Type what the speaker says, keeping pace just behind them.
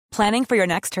Planning for your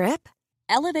next trip?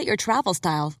 Elevate your travel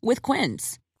style with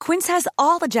Quince. Quince has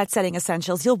all the jet-setting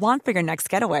essentials you'll want for your next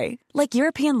getaway, like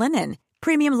European linen,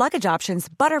 premium luggage options,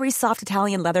 buttery soft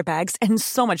Italian leather bags, and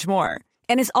so much more.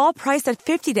 And is all priced at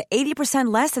 50 to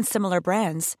 80% less than similar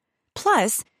brands.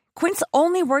 Plus, Quince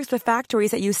only works with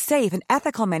factories that use safe and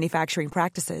ethical manufacturing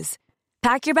practices.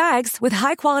 Pack your bags with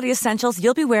high-quality essentials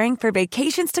you'll be wearing for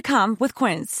vacations to come with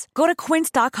Quince. Go to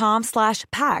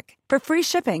quince.com/pack for free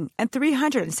shipping and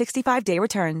 365-day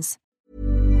returns.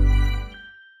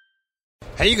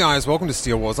 Hey you guys, welcome to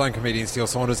Steele Wars. I'm comedian Steele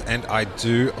Saunders and I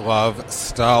do love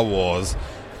Star Wars.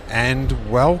 And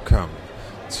welcome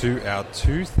to our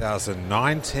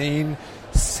 2019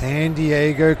 San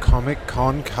Diego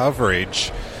Comic-Con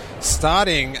coverage.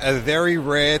 Starting a very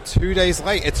rare 2 days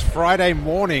late. It's Friday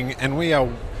morning and we are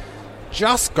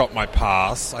just got my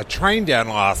pass. I trained down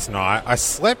last night. I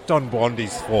slept on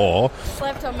Blondie's floor.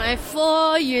 Slept on my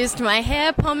floor, used my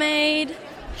hair pomade.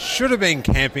 Should have been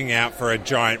camping out for a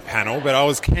giant panel, but I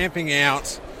was camping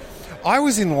out. I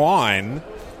was in line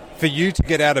for you to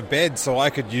get out of bed so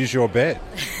I could use your bed.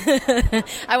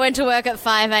 I went to work at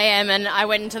 5 a.m. and I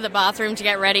went into the bathroom to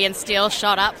get ready and Steele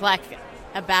shot up like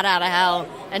a bat out of hell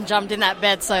and jumped in that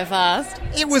bed so fast.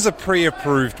 It was a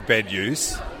pre-approved bed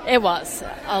use. It was.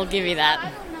 I'll give you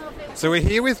that. So we're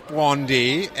here with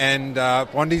Blondie, and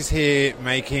Blondie's here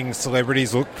making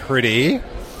celebrities look pretty,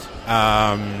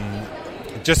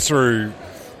 just through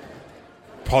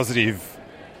positive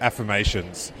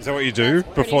affirmations. Is that what you do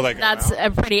before they go That's out?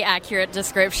 a pretty accurate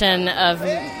description of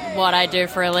what I do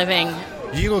for a living.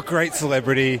 You look great,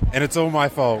 celebrity, and it's all my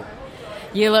fault.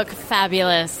 You look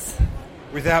fabulous.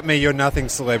 Without me, you're nothing,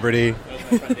 celebrity.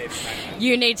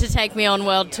 You need to take me on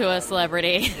world tour,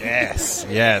 celebrity. Yes,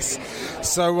 yes.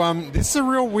 So this is a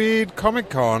real weird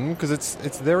Comic-Con because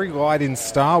it's very light in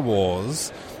Star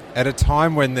Wars at a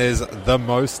time when there's the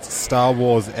most Star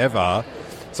Wars ever.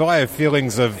 So I have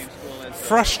feelings of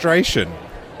frustration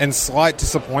and slight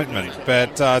disappointment.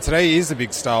 But today is a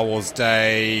big Star Wars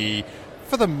day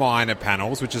for the minor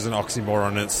panels, which is an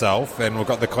oxymoron in itself. And we've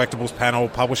got the collectibles panel,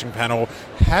 publishing panel,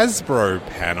 Hasbro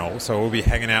panel. So we'll be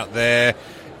hanging out there.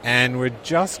 And we're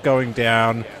just going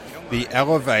down the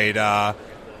elevator,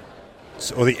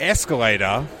 or the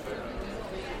escalator.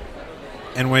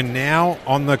 And we're now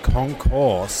on the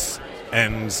concourse.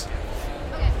 And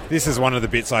this is one of the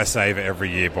bits I save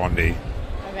every year, Blondie.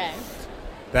 Okay.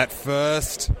 That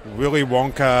first Willy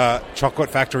Wonka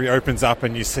chocolate factory opens up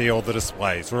and you see all the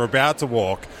displays. We're about to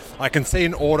walk. I can see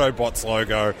an Autobots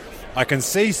logo. I can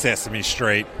see Sesame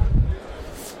Street.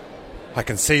 I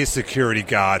can see a security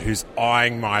guard who's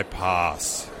eyeing my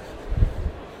pass.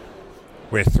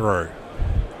 We're through.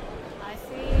 I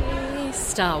see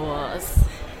Star Wars.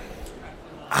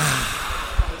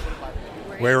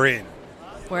 We're in.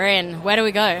 We're in. Where do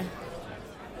we go?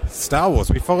 Star Wars.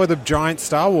 We follow the giant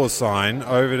Star Wars sign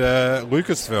over to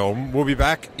Lucasfilm. We'll be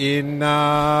back in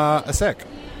a sec.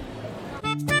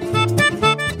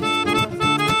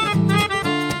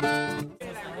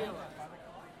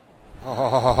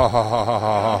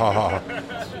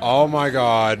 Oh my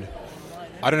God.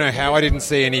 I don't know how I didn't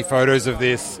see any photos of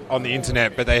this on the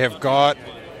internet, but they have got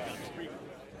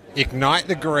Ignite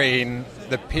the Green,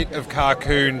 the pit of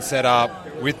Carkoon set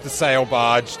up with the sail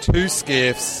barge, 2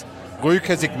 skiffs. Luke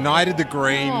has ignited the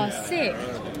green. Oh, sick.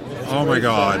 Oh my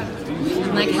God.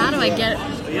 Like, how do I get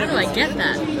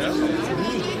that?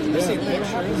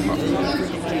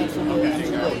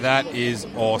 That is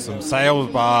awesome. Sail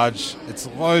barge. It's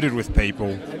loaded with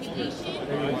people.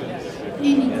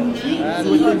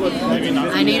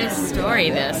 I need to story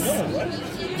this.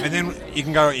 And then you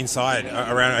can go inside,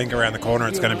 around the corner.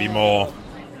 It's going to be more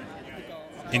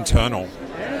internal.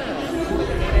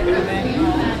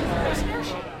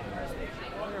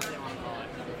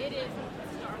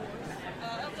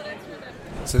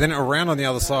 So then around on the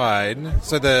other side,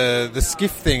 so the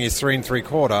skiff thing is 3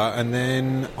 3/4, and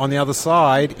then on the other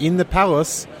side, in the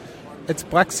palace, it's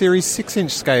Black Series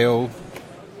 6-inch scale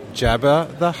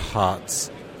Jabba the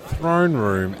Hutt's throne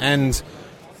room, and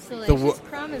Salacious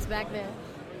Crumb is back there.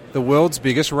 the world's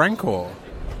biggest Rancor.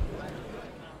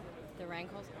 The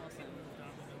Rancor's awesome.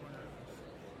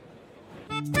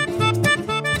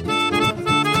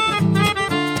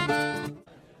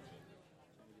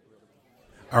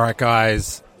 All right,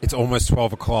 guys, it's almost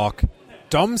 12 o'clock.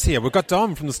 Dom's here. We've got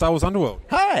Dom from the Star Wars Underworld.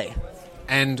 Hi.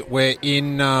 And we're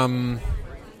in,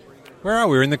 where are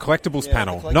we? We're in the collectibles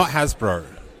panel, not Hasbro.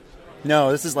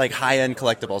 No, this is like high-end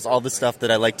collectibles. All the stuff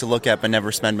that I like to look at but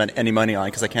never spend any money on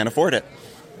because I can't afford it.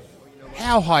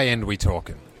 How high-end are we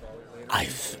talking? I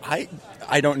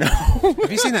don't know.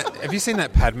 Have you seen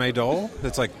that Padme doll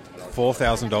that's like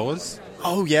 $4,000?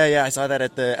 Oh yeah, I saw that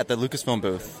at the Lucasfilm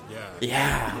booth.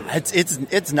 Yeah,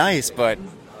 it's nice, but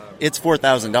it's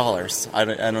 $4,000.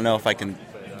 I don't know if I can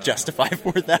justify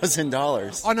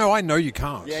 $4,000. Oh no, I know you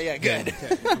can't. Yeah, good.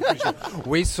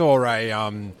 We saw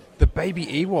the baby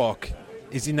Ewok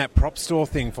is in that prop store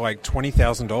thing for like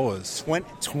 $20,000.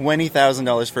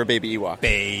 $20,000 for a baby Ewok.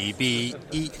 Baby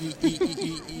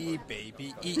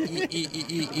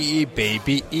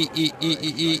baby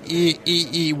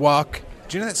Ewok.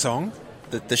 Do you know that song?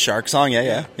 The shark song,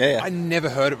 yeah. I never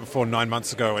heard it before 9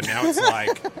 months ago, and now it's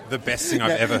like the best thing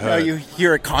I've ever heard. No, you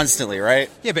hear it constantly, right?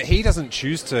 Yeah, but he doesn't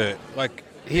choose to, like,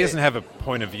 he doesn't have a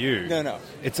point of view. No.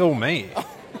 It's all me.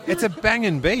 It's a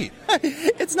banging beat.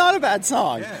 It's not a bad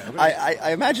song. Yeah,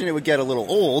 I imagine it would get a little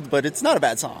old, but it's not a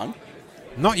bad song.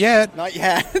 Not yet. Not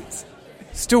yet.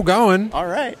 Still going. All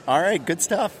right, good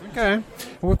stuff. Okay.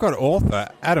 Well, we've got author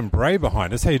Adam Bray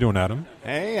behind us. How you doing, Adam?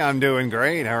 Hey, I'm doing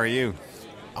great. How are you?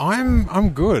 I'm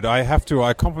good. I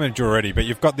complimented you already, but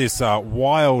you've got this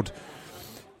wild...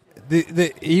 The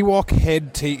Ewok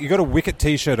head... You got a Wicket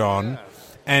t-shirt on,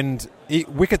 and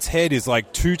Wicket's head is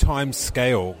like 2 times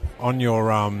scale on your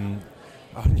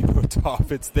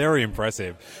top. It's very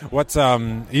impressive. What's are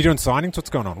you doing signings? What's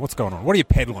going on? What are you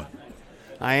peddling?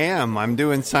 I am. I'm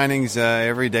doing signings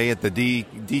every day at the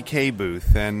DK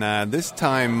booth, and this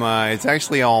time it's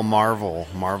actually all Marvel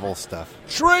stuff.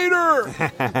 Traitor!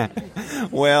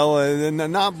 Well,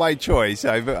 not by choice.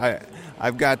 I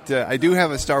do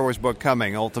have a Star Wars book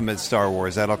coming, Ultimate Star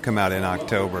Wars. That'll come out in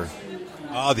October.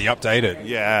 Oh, the updated.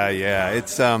 Yeah.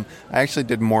 It's I actually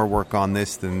did more work on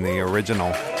this than the original.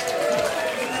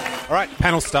 All right,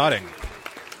 panel starting.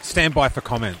 Stand by for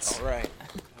comments. All right.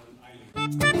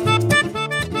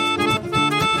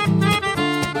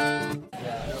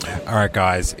 All right,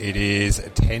 guys, it is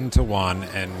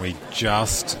 10-1, and we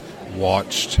just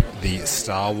watched the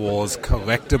Star Wars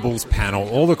collectibles panel,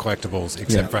 all the collectibles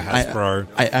except for Hasbro.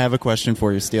 I have a question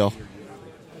for you, Steele.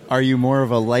 Are you more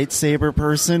of a lightsaber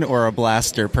person or a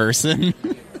blaster person?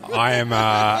 I am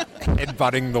a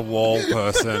headbutting the wall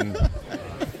person.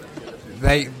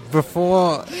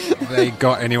 Before they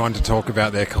got anyone to talk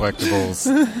about their collectibles,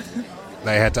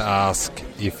 they had to ask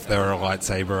if they were a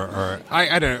lightsaber or...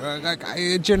 I don't know, like,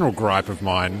 a general gripe of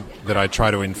mine that I try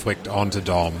to inflict onto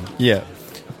Dom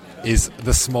is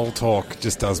the small talk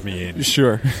just does me in.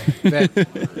 Sure.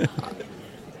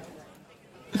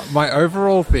 My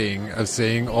overall thing of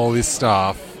seeing all this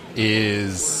stuff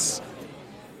is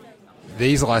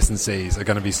these licensees are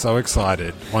going to be so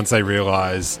excited once they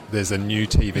realise there's a new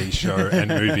TV show and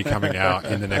movie coming out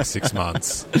in the next 6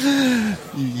 months.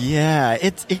 Yeah,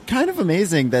 it's kind of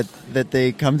amazing that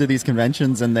they come to these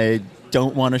conventions and they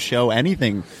don't want to show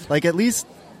anything. Like, at least,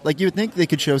 like, you would think they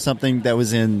could show something that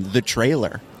was in the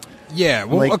trailer. Yeah,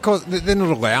 well, like, of course, they're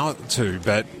not allowed to,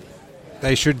 but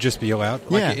they should just be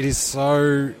allowed. Like, it is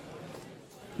so...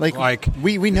 Like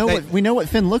we know what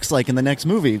Finn looks like in the next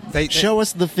movie. Show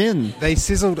us the Finn. They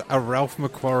sizzled a Ralph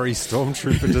McQuarrie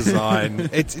Stormtrooper design.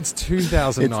 It's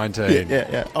 2019.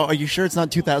 Yeah. Oh, are you sure it's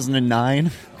not 2009?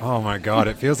 Oh my god,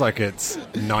 it feels like it's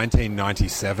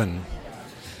 1997.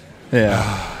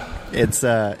 Yeah. It's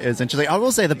interesting. I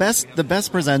will say the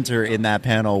best presenter in that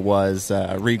panel was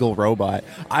Regal Robot.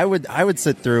 I would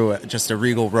sit through just a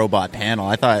Regal Robot panel.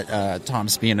 I thought Tom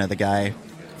Spina, the guy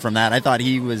from that, I thought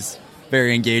he was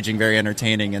very engaging, very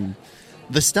entertaining, and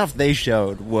the stuff they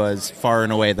showed was far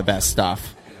and away the best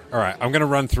stuff. All right, I'm going to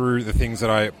run through the things that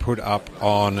I put up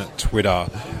on Twitter.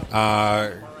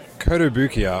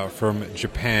 Kotobukiya from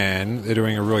Japan, they're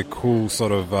doing a really cool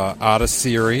sort of artist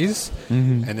series,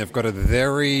 and they've got a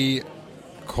very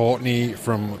Courtney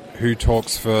from Who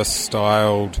Talks First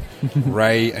styled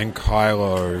Rey and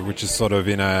Kylo, which is sort of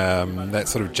in that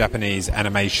sort of Japanese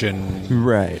animation.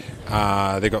 Right.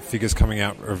 They got figures coming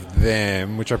out of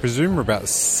them, which I presume are about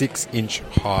 6-inch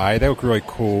high. They look really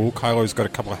cool. Kylo's got a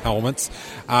couple of helmets.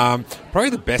 Probably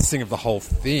the best thing of the whole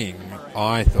thing,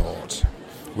 I thought,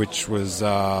 which was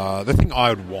the thing I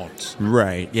would want.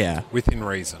 Right, yeah. Within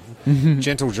reason.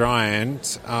 Gentle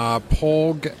Giant,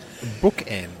 Porg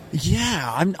Bookend.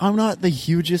 Yeah, I'm not the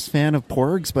hugest fan of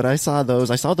Porgs, but I saw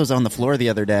those on the floor the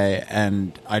other day,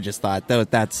 and I just thought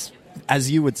that's,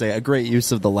 as you would say, a great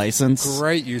use of the license.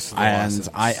 Great use of the license.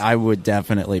 And I would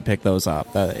definitely pick those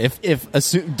up,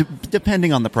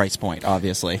 depending on the price point,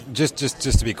 obviously. Just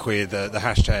to be clear, the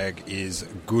hashtag is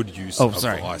good use of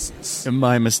the license.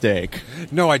 My mistake.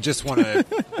 No, I just don't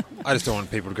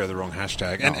want people to go the wrong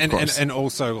hashtag. And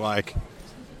also, like,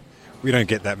 we don't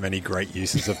get that many great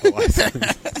uses of the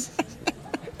license.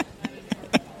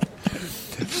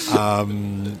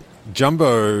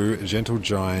 Jumbo Gentle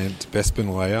Giant Bespin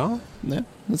Leia. Yeah,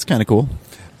 that's kind of cool.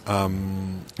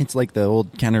 It's like the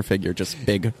old Kenner figure, just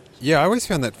big. Yeah, I always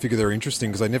found that figure there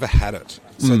interesting because I never had it.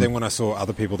 So then when I saw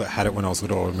other people that had it when I was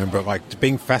little, I remember like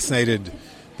being fascinated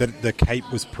that the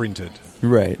cape was printed.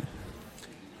 Right.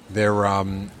 They're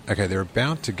they're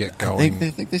about to get going. They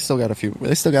think they still got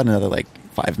they still got another like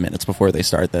 5 minutes before they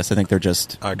start this. I think they're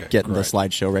just getting the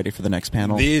slideshow ready for the next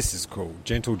panel. This is cool.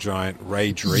 Gentle Giant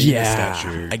Ray Dreamer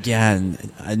statue.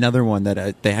 Again, another one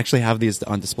that they actually have these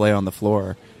on display on the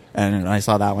floor. And I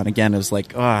saw that one again. It was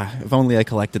like, if only I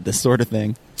collected this sort of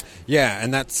thing. Yeah,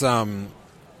 and that's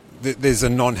there's a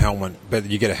non-helmet, but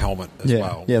you get a helmet as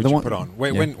well. Yeah, which the you one put on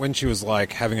when she was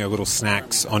like having her little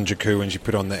snacks on Jakku, and she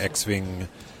put on the X-Wing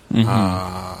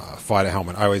fighter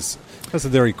helmet. That's a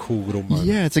very cool little moment.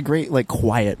 Yeah, it's a great like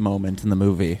quiet moment in the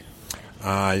movie.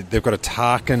 They've got a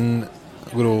Tarkin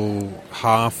little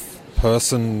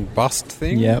half-person bust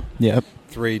thing. Yep.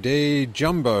 3D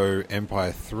Jumbo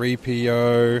Empire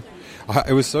 3PO.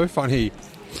 It was so funny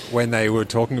when they were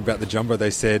talking about the Jumbo.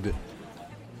 They said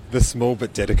the small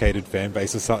but dedicated fan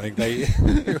base or something.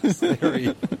 It was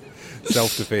very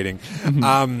self-defeating.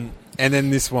 And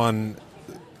then this one,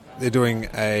 they're doing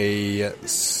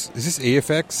is this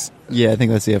EFX? Yeah, I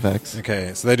think that's EFX.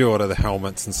 Okay, so they do a lot of the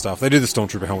helmets and stuff. They do the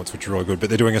Stormtrooper helmets, which are really good, but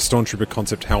they're doing a Stormtrooper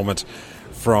concept helmet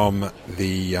from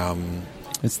the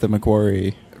it's the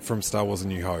Macquarie from Star Wars: A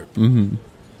New Hope. Mm-hmm.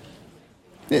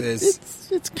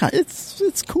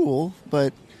 It's cool,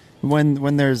 but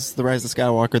when there's the Rise of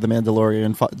Skywalker, the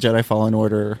Mandalorian, Jedi Fallen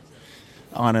Order,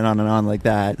 on and on and on like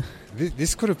that,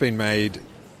 this could have been made.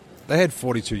 They had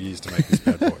 42 years to make this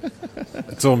bad boy.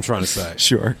 That's all I'm trying to say.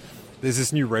 Sure. There's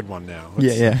this new red one now.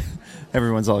 Yeah.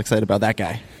 Everyone's all excited about that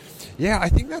guy. Yeah, I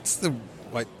think that's the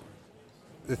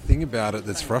thing about it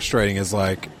that's frustrating is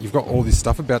like you've got all this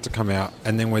stuff about to come out,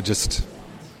 and then let's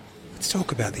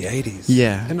talk about the 80s.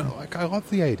 Yeah. And I love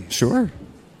the 80s. Sure.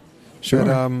 But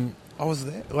I was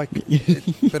there,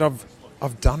 but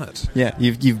I've done it. Yeah,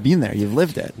 you've been there, you've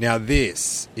lived it. Now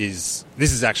this is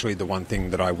actually the one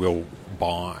thing that I will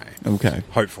buy. Okay.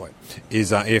 Hopefully,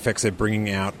 is EFX are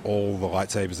bringing out all the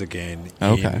lightsabers again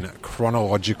in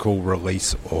chronological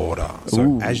release order.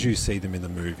 So as you see them in the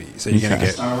movie, so you're going to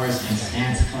get Star Wars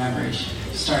enhanced collaboration,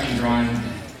 starting drawing.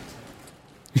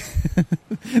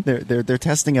 They're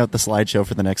testing out the slideshow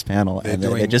for the next panel, and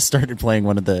they just started playing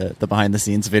one of the behind the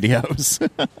scenes videos.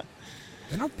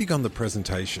 They're not big on the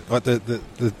presentation, like the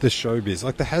showbiz.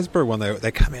 Like the Hasbro one,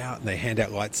 they come out and they hand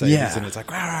out lightsabers, and it's like,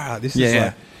 this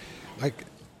is like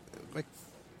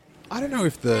I don't know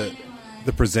if the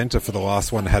presenter for the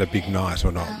last one had a big night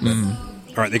or not. But,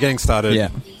 all right, they're getting started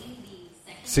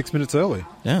 6 minutes early.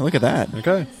 Yeah, look at that.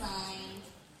 Okay.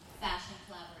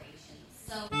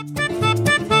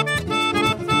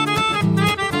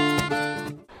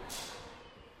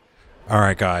 All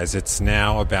right, guys, it's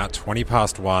now about 20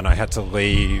 past 1. I had to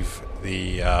leave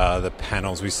the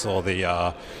panels. We saw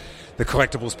the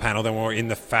collectibles panel, then we were in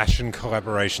the fashion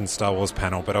collaboration Star Wars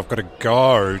panel, but I've got to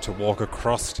go to walk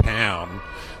across town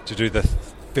to do the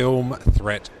Film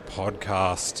Threat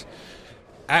podcast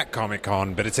at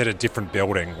Comic-Con, but it's at a different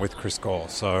building with Chris Gore,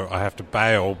 so I have to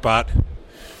bail. But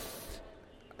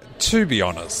to be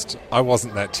honest, I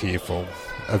wasn't that tearful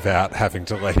about having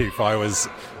to leave. I was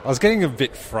getting a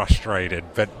bit frustrated,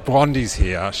 but Blondie's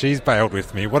here. She's bailed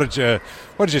with me. What did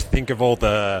you think of all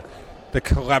the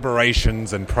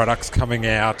collaborations and products coming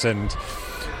out and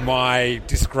my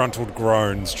disgruntled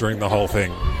groans during the whole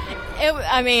thing? It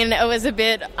was a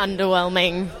bit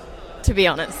underwhelming, to be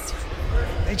honest.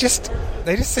 They just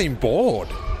seem bored.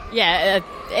 Yeah,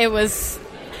 it was.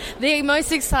 The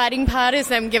most exciting part is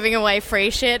them giving away free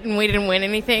shit, and we didn't win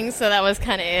anything, so that was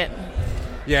kind of it.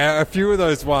 Yeah, a few of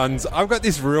those ones. I've got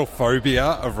this real phobia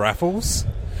of raffles.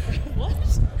 What?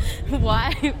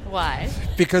 Why?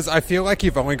 Because I feel like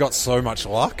you've only got so much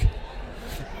luck.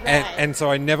 Right. And so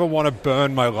I never want to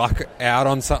burn my luck out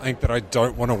on something that I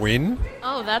don't want to win.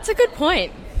 Oh, that's a good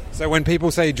point. So when people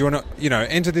say, do you want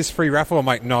to, enter this free raffle? I'm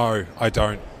like, no, I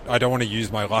don't. I don't want to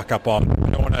use my luck up on. I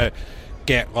don't want to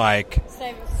get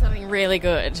save something really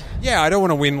good. Yeah, I don't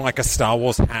want to win a Star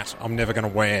Wars hat I'm never going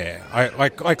to wear.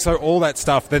 So all that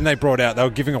stuff. Then they brought out, they were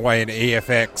giving away an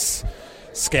EFX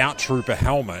Scout Trooper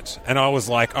helmet, and I was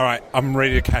like, all right, I'm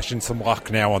ready to cash in some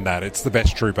luck now on that. It's the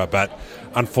best trooper, but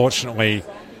unfortunately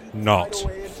not.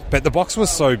 But the box was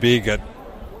so big.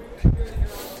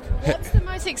 What's the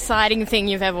most exciting thing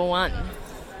you've ever won?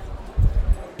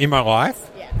 In my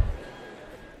life? Yeah.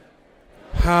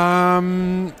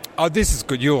 Oh, this is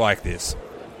good. You'll like this.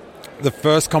 The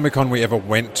first Comic-Con we ever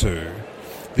went to,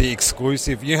 the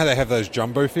exclusive, you know how they have those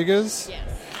jumbo figures? Yes.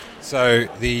 So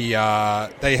they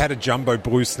had a jumbo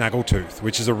blue Snaggletooth,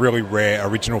 which is a really rare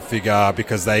original figure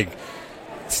because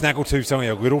Snaggletooth's only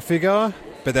a little figure,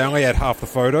 but they only had half the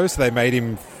photo, so they made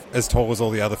him as tall as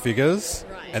all the other figures,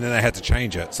 and then they had to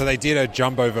change it. So they did a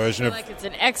jumbo version of... Like it's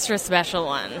an extra special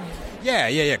one. Yeah,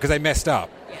 because they messed up.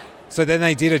 Yeah. So then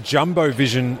they did a jumbo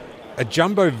version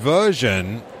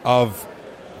of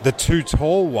the too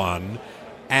tall one,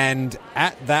 and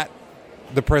at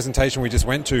the presentation we just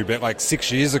went to, but like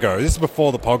 6 years ago, this is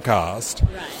before the podcast,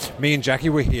 me and Jackie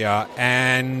were here,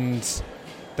 and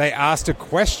they asked a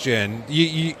question.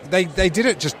 They did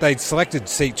it just, they selected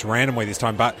seats randomly this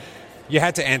time, but you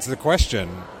had to answer the question,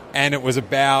 and it was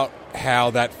about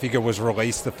how that figure was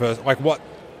released the first, like what,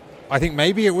 I think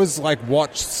maybe it was like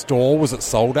what store was it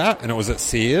sold at, and it was at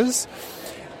Sears.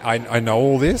 I know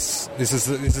all this. This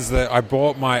is the I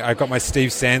got my Steve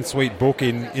Sansweet book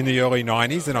in the early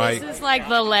 90s, and this is like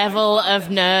the level of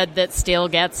nerd that Steele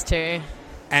gets to.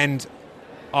 And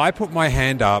I put my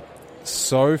hand up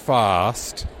so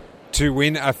fast to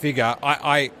win a figure.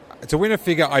 To win a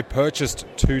figure I purchased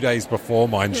 2 days before,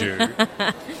 mind you.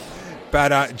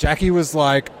 But Jackie was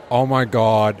like, "Oh my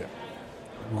god,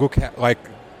 look how, like,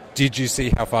 did you see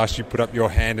how fast you put up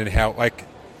your hand and how, like,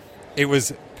 it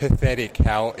was pathetic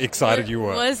how excited you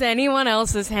were." Was anyone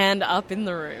else's hand up in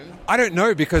the room? I don't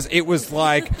know, because it was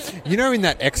like, you know, in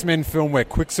that X-Men film where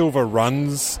Quicksilver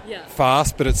runs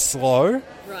fast but it's slow?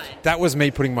 Right. That was me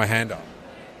putting my hand up.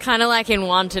 Kind of like in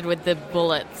Wanted with the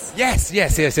bullets. Yes.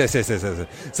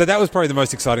 So that was probably the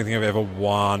most exciting thing I've ever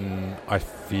won, I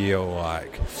feel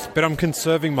like. But I'm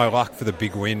conserving my luck for the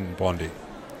big win, Bondi.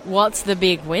 What's the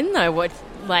big win, though?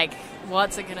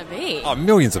 What's it going to be? Oh,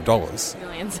 millions of dollars.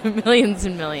 Millions and millions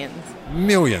and millions.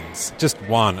 Millions. Just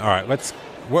one. All right, let's...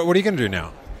 What are you going to do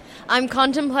now? I'm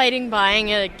contemplating buying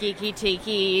a Geeky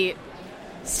Tiki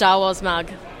Star Wars mug.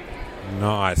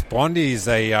 Nice. Blondie's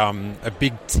a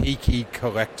big tiki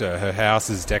collector. Her house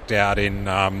is decked out in...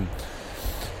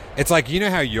 it's like, you know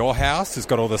how your house has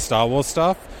got all the Star Wars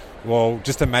stuff? Well,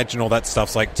 just imagine all that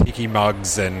stuff's like tiki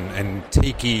mugs and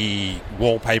tiki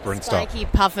wallpaper and stuff. Spiky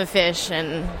pufferfish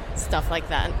and stuff like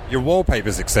that. Your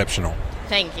wallpaper's exceptional.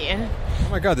 Thank you. Oh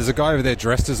my god, there's a guy over there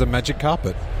dressed as a magic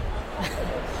carpet.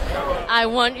 I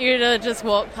want you to just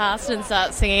walk past and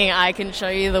start singing "I Can Show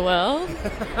You the World."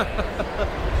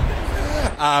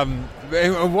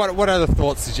 What other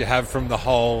thoughts did you have from the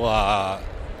whole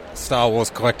Star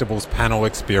Wars collectibles panel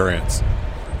experience?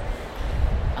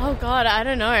 Oh God, I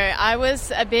don't know. I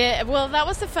was a bit... Well, that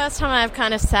was the first time I've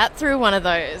kind of sat through one of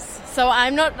those. So I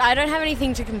don't have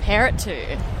anything to compare it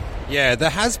to. Yeah, the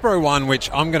Hasbro one, which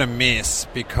I'm going to miss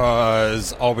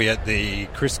because I'll be at the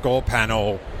Chris Gore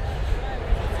panel.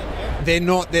 They've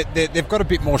got a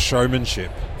bit more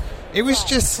showmanship. It was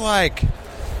just like...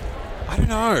 I don't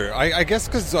know. I guess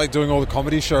because like doing all the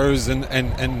comedy shows and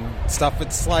stuff,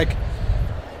 it's like...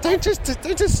 Don't just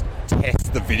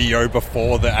test the video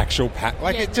before the actual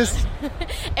it just...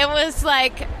 It was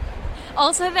like...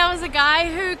 Also, there was a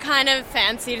guy who kind of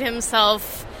fancied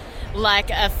himself like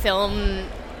a film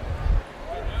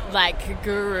like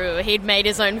guru. He'd made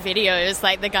his own videos,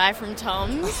 like the guy from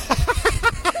Tom's.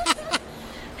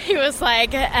 He was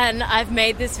like, and I've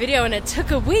made this video and it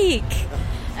took a week.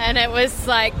 And it was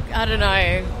like, I don't know.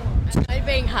 Am I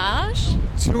being harsh?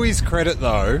 To his credit,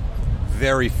 though,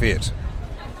 very fit.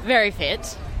 Very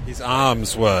fit. His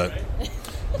arms were...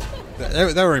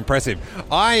 they were impressive.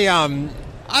 I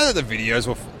thought the videos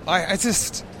were...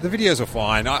 the videos were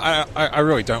fine. I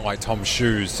really don't like Tom's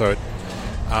shoes, so...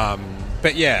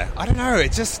 but yeah, I don't know,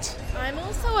 it just... I'm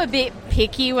also a bit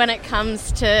picky when it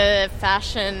comes to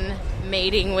fashion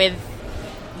meeting with,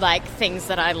 like, things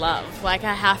that I love. Like,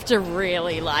 I have to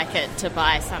really like it to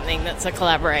buy something that's a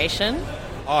collaboration.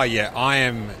 Oh, yeah, I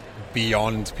am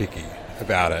beyond picky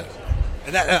about it.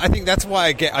 I think that's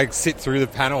why I sit through the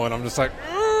panel and I'm just like...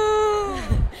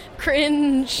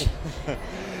 Cringe.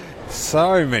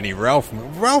 So many Ralph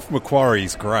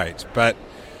McQuarrie's great, but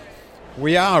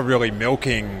we are really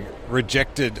milking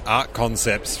rejected art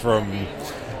concepts from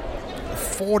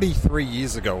 43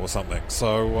 years ago or something.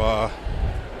 So, I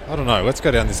don't know. Let's go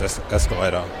down this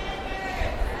escalator.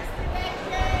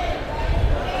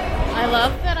 I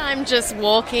love that I'm just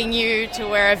walking you to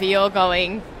wherever you're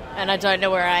going, and I don't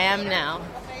know where I am now.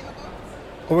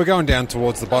 Well, we're going down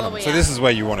towards the bottom, so this is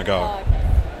where you want to go. Oh, okay.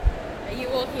 Are you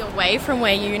walking away from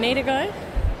where you need to go?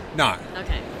 No.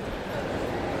 Okay.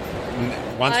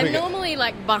 I'm normally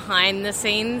like behind the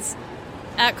scenes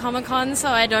at Comic-Con, so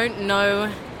I don't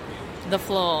know the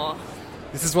floor.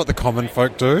 This is what the common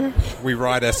folk do. We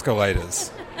ride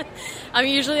escalators. I'm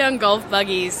usually on golf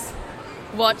buggies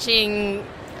watching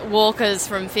walkers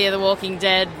from Fear the Walking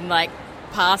Dead, like,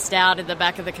 passed out in the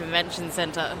back of the convention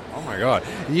center. Oh my god!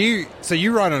 You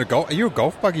ride on a golf? Are you a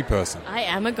golf buggy person? I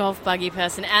am a golf buggy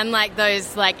person, and like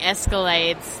those like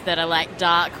Escalades that are like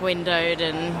dark windowed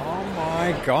and. Oh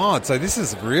my god! So this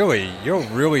is you're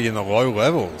really in the low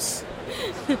levels.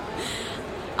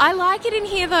 I like it in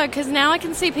here though, because now I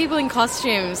can see people in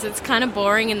costumes. It's kind of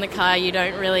boring in the car. You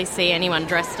don't really see anyone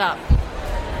dressed up.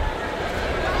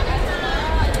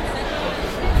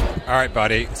 All right,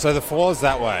 buddy. So the floor's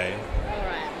that way.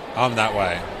 I'm that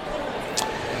way.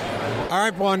 All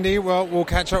right, Blondie. Well, we'll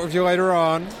catch up with you later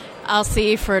on. I'll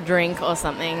see you for a drink or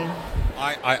something.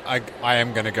 I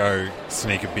am going to go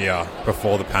sneak a beer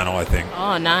before the panel, I think.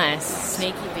 Oh, nice.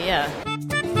 Sneaky beer.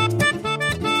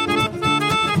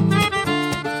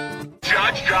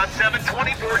 Judge John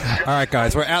 724. All right,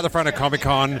 guys. We're out the front of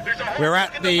Comic-Con. We're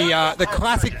at the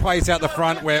classic place out the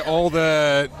front where all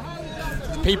the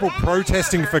people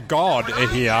protesting for God are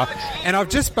here, and I've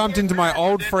just bumped into my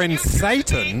old friend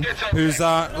Satan, who's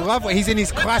lovely. He's in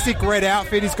his classic red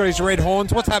outfit. He's got his red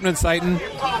horns. What's happening, Satan?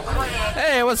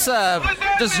 Hey, what's up?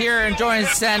 Just here enjoying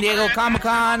San Diego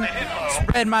Comic-Con.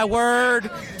 Spread my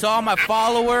word to all my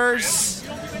followers.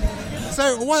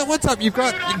 So what's up? You've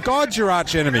got God's your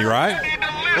arch enemy, right?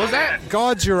 What was that?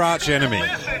 God's your arch enemy.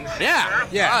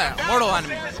 Yeah. Mortal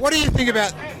enemy. What do you think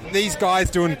about these guys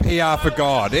doing PR for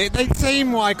God? They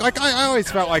seem like I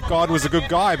always felt like God was a good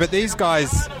guy, but these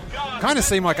guys kind of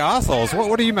seem like assholes.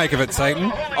 What do you make of it,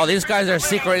 Satan? Oh, these guys are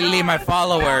secretly my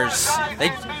followers.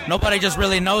 Nobody just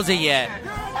really knows it yet.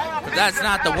 But that's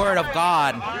not the word of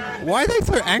God. Why are they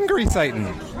so angry, Satan?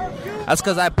 That's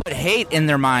because I put hate in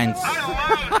their minds.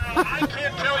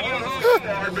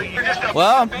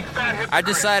 Well, I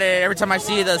decided every time I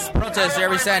see this protest here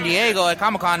every San Diego at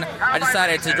Comic-Con, I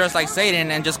decided to dress like Satan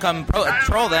and just come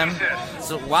troll them.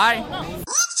 So why?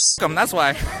 Them, that's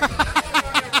why.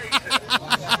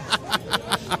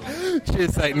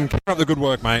 Cheers, Satan. Keep up the good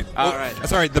work, mate. All right.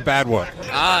 Sorry, the bad work.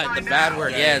 The bad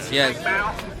word. Yes.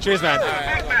 Cheers, man.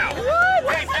 Big Mouth.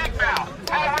 Hey, Big Mouth.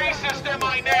 How racist am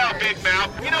I now, Big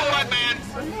Mouth? You know what, man?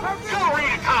 Go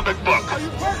read a comic book.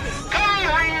 Go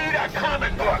read a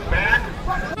comic book, man.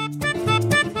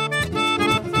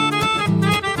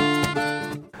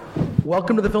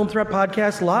 Welcome to the Film Threat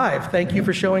Podcast Live. Thank you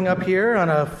for showing up here on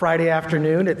a Friday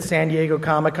afternoon at San Diego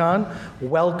Comic-Con.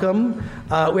 Welcome.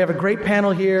 We have a great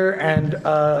panel here and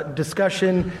a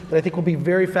discussion that I think will be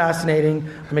very fascinating.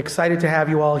 I'm excited to have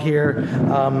you all here.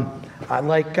 I'd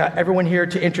like everyone here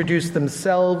to introduce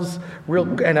themselves,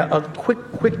 and a quick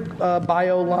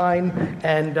bio line.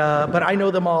 But I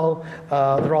know them all.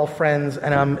 They're all friends,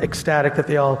 and I'm ecstatic that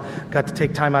they all got to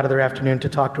take time out of their afternoon to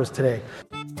talk to us today.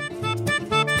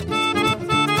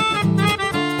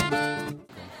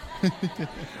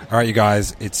 All right, you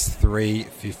guys, it's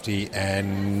 3:50,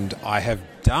 and I have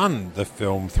done the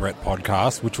Film Threat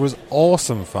podcast, which was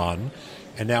awesome fun,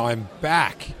 and now I'm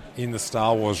back in the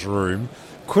Star Wars room.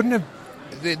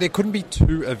 There couldn't be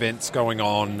two events going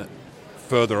on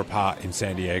further apart in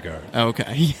San Diego.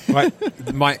 Okay.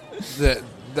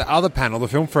 The other panel, the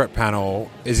Film Threat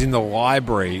panel, is in the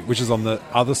library, which is on the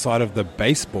other side of the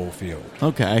baseball field.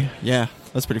 Okay, yeah.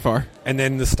 That's pretty far. And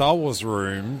then the Star Wars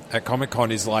room at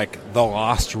Comic-Con is like the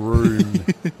last room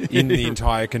in the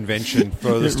entire convention,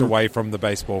 furthest away from the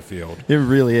baseball field. It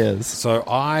really is. So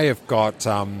I've got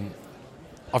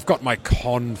my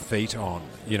con feet on,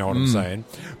 you know what I'm saying?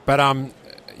 But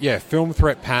Film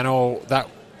Threat panel, that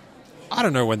I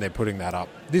don't know when they're putting that up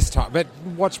this time, but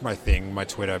watch my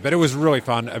Twitter. But it was really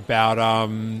fun about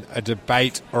a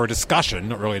debate or a discussion,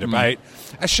 not really a debate,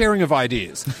 a sharing of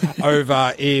ideas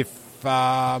over if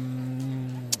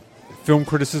film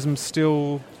criticism's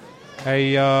still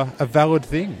a valid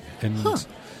thing, and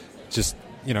just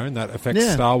and that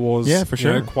affects Star Wars, for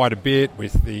sure, quite a bit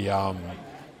with the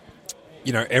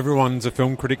everyone's a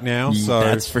film critic now, so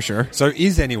that's for sure. So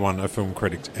is anyone a film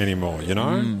critic anymore?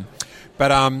 But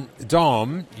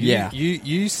Dom,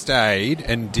 you stayed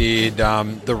and did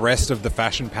the rest of the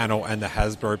fashion panel and the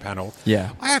Hasbro panel. Yeah,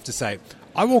 I have to say,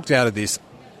 I walked out of this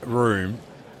room.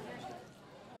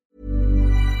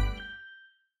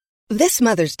 This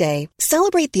Mother's Day,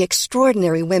 celebrate the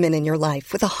extraordinary women in your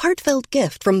life with a heartfelt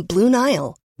gift from Blue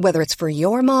Nile. Whether it's for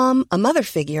your mom, a mother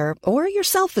figure, or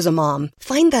yourself as a mom,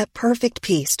 find that perfect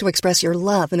piece to express your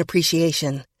love and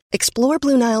appreciation. Explore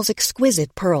Blue Nile's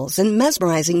exquisite pearls and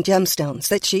mesmerizing gemstones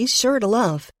that she's sure to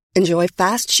love. Enjoy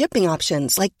fast shipping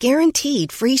options like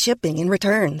guaranteed free shipping and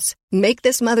returns. Make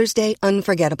this Mother's Day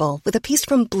unforgettable with a piece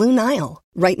from Blue Nile.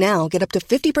 Right now, get up to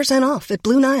 50% off at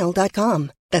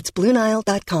BlueNile.com. That's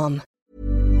BlueNile.com.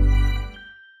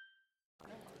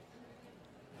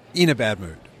 In a bad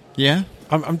mood. Yeah?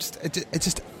 I'm just... It's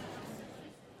just...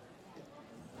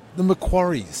 The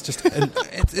Macquaries.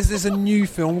 There's a new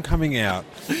film coming out.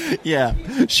 Yeah,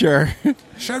 sure.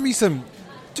 Show me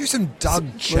do some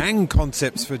Doug Chang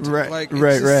concepts for... Right.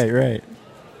 It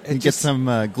And get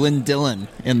some Glenn Dillon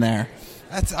in there.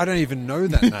 I don't even know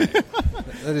that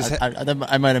name.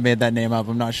 I might have made that name up.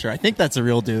 I'm not sure. I think that's a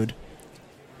real dude.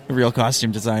 A real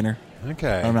costume designer.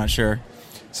 Okay. I'm not sure.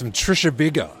 Some Trisha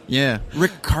Bigger. Yeah.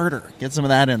 Rick Carter. Get some of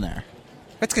that in there.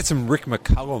 Let's get some Rick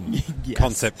McCullum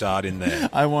concept art in there.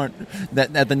 I want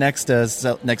that at the next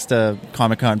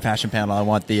Comic-Con fashion panel. I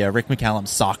want the Rick McCallum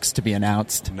socks to be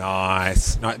announced.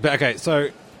 Nice. But okay, so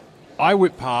I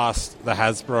whipped past the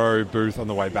Hasbro booth on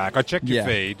the way back. I checked your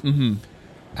feed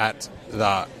at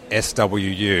the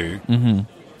SWU. Mm-hmm.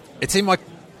 It seemed like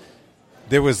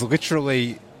there was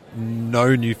literally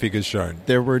no new figures shown.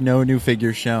 There were no new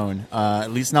figures shown,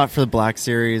 at least not for the Black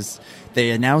Series.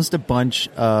 They announced a bunch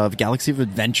of Galaxy of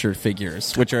Adventure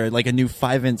figures, which are like a new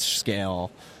 5-inch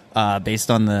scale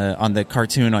based on the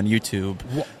cartoon on YouTube.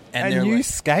 And a new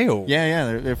scale?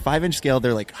 Yeah. They're 5-inch scale.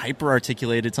 They're like hyper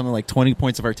articulated, something like 20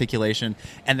 points of articulation,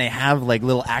 and they have like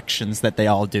little actions that they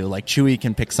all do. Like Chewie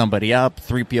can pick somebody up,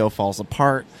 3PO falls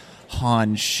apart,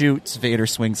 Han shoots, Vader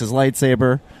swings his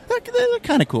lightsaber. They're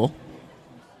kind of cool.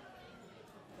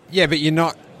 Yeah, but you're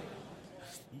not...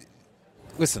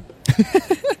 Listen.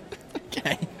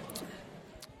 Okay.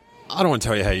 I don't want to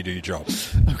tell you how you do your job.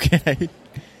 Okay.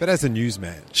 But as a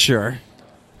newsman... Sure.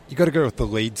 You got to go with the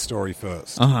lead story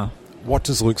first. Uh-huh. What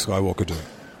does Luke Skywalker do?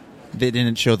 They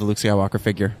didn't show the Luke Skywalker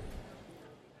figure.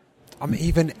 I'm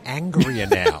even angrier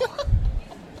now.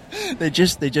 They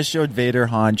just showed Vader,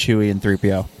 Han, Chewie, and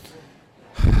 3PO.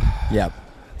 Yep.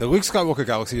 The Luke Skywalker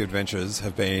Galaxy Adventures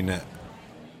have been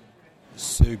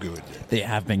so good. They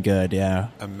have been good, yeah.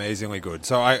 Amazingly good.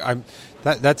 So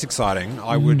that's exciting.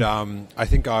 I would I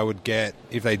think I would get,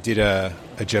 if they did a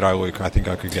Jedi Luke, I think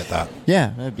I could get that.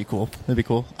 Yeah, that'd be cool.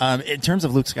 In terms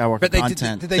of Luke Skywalker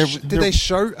content, did they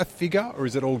show a figure, or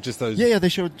is it all just those? Yeah, they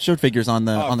showed figures on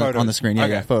the screen. Yeah,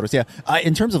 okay. Photos. Yeah.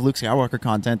 In terms of Luke Skywalker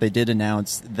content, they did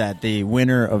announce that the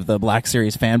winner of the Black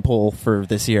Series fan poll for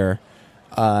this year,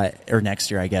 or next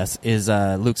year, I guess, is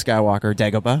Luke Skywalker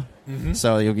Dagobah. Mm-hmm.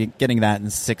 So you'll be getting that in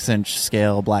 6-inch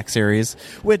scale Black Series,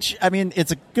 which, I mean,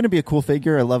 it's going to be a cool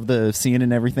figure. I love the scene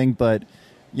and everything, but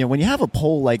when you have a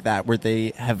poll like that where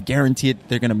they have guaranteed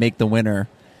they're going to make the winner,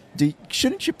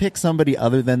 shouldn't you pick somebody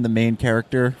other than the main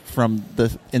character from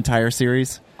the entire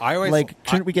series?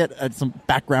 Shouldn't we get some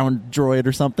background droid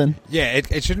or something? Yeah,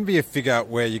 it shouldn't be a figure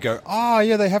where you go, oh,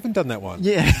 yeah, they haven't done that one.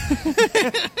 Yeah.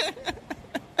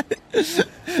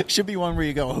 Should be one where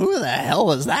you go, who the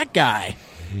hell is that guy?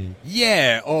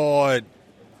 Yeah, or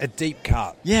a deep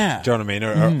cut. Yeah. Do you know what I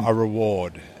mean? Or a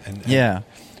reward. And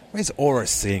where's Aura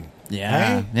Singh?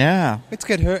 Yeah. Hey? Yeah. Let's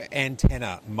get her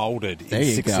antenna molded in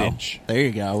 6-inch. There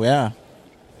you go, yeah.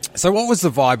 So what was the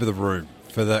vibe of the room?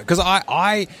 Because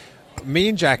me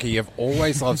and Jackie have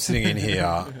always loved sitting in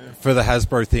here for the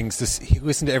Hasbro things to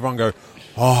listen to everyone go,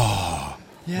 oh...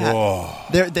 Yeah,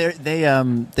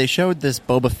 they showed this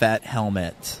Boba Fett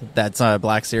helmet that's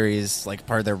Black Series, like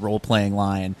part of their role playing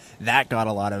line. That got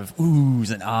a lot of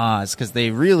oohs and ahs because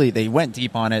they went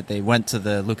deep on it. They went to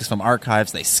the Lucasfilm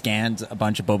archives. They scanned a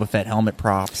bunch of Boba Fett helmet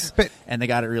props, and they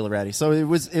got it really ready. So it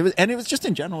was just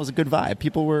in general, it was a good vibe.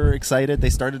 People were excited.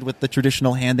 They started with the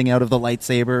traditional handing out of the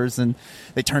lightsabers, and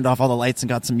they turned off all the lights and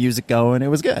got some music going. It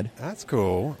was good. That's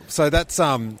cool. So that's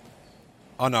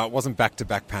Oh, no, it wasn't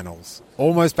back-to-back panels.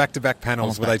 Almost back-to-back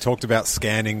panels where they talked about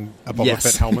scanning a Boba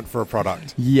Fett helmet for a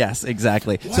product. Yes,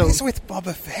 exactly. What is with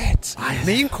Boba Fett?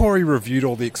 Me and Corey reviewed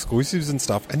all the exclusives and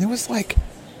stuff, and there was like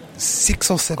 6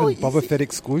 or 7 Boba Fett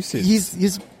exclusives.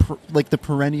 He's like the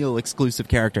perennial exclusive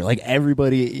character. Like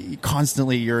everybody,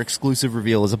 constantly your exclusive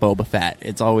reveal is a Boba Fett.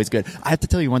 It's always good. I have to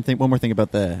tell you one more thing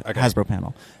about the Hasbro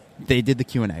panel. They did the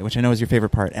Q&A, which I know is your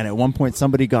favorite part. And at one point,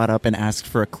 somebody got up and asked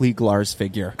for a Klieg Lars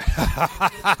figure.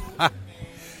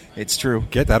 It's true.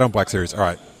 Get that on Black Series. All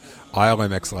right.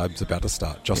 ILM X Lab's about to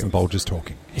start. Justin Bolger's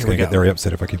talking. He's going to get very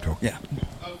upset if I keep talking. Yeah.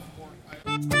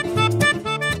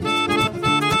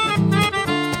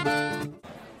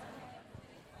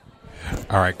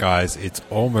 All right, guys. It's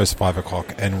almost 5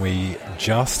 o'clock, and we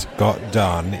just got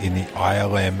done in the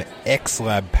ILM X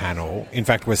Lab panel. In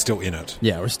fact, we're still in it.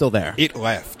 Yeah, we're still there. It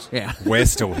left. Yeah. We're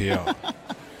still here.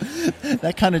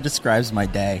 That kind of describes my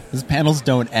day. These panels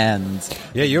don't end.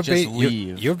 Yeah, you've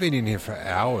been in here for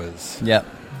hours. Yep.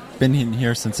 Been in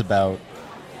here since about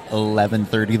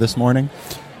 11:30 this morning.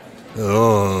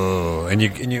 Oh, and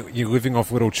you're living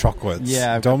off little chocolates.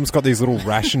 Yeah. Dom's got these little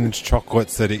rationed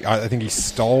chocolates that I think he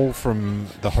stole from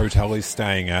the hotel he's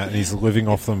staying at, and he's living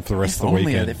off them for the rest of the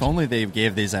weekend. If only they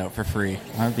gave these out for free,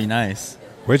 that would be nice.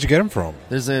 Where'd you get them from?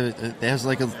 There's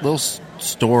like a little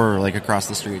store like across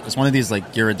the street. It's one of these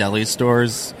like Ghirardelli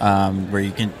stores where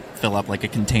you can fill up like a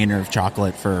container of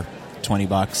chocolate for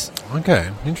 $20. Okay,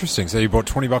 interesting. So you bought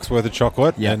 $20 worth of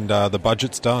chocolate, and the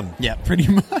budget's done. Yeah, pretty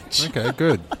much. Okay,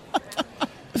 good.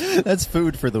 That's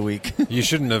food for the week. You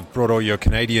shouldn't have brought all your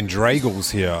Canadian Dragels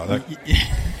here.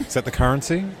 Is that the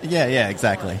currency? Yeah,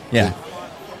 exactly. Yeah.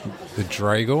 The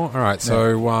Dragel. All right,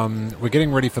 so we're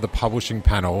getting ready for the publishing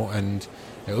panel, and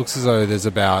it looks as though there's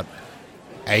about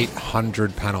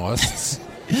 800 panelists.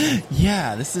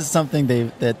 Yeah, this is something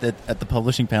that at the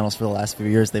publishing panels for the last few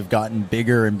years, they've gotten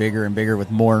bigger and bigger and bigger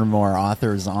with more and more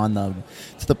authors on them,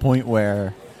 to the point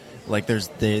where like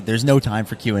there's no time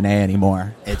for Q&A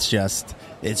anymore. It's just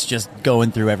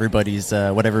going through everybody's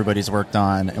what everybody's worked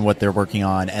on and what they're working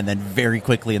on, and then very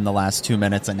quickly in the last 2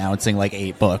 minutes announcing like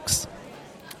 8 books.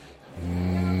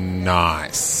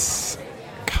 Nice.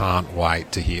 Can't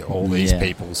wait to hear all these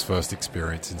people's first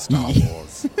experience in Star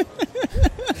Wars.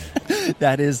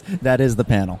 That is the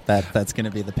panel. That's going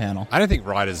to be the panel. I don't think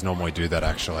writers normally do that,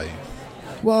 actually.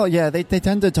 Well, yeah, they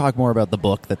tend to talk more about the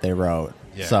book that they wrote.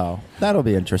 Yeah. So that'll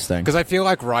be interesting. Because I feel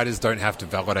like writers don't have to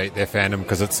validate their fandom,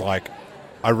 because it's like,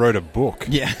 I wrote a book.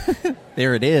 Yeah,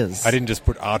 there it is. I didn't just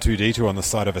put R2-D2 on the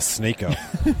side of a sneaker.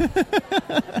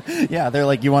 Yeah, they're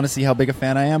like, you want to see how big a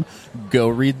fan I am? Go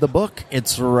read the book.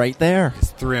 It's right there.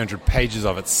 It's 300 pages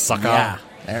of it, sucker. Yeah,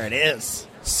 there it is.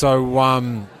 So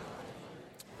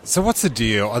what's the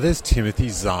deal? Oh, there's Timothy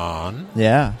Zahn.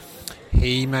 Yeah.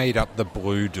 He made up the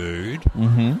blue dude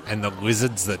and the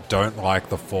lizards that don't like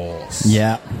the Force.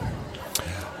 Yeah.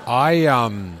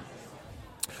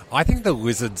 I think the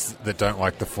lizards that don't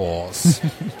like the Force,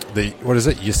 what is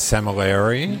it,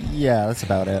 Yosemite? Yeah, that's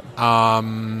about it.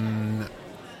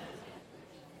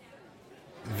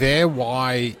 They're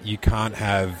why you can't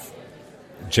have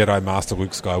Jedi Master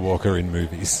Luke Skywalker in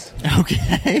movies.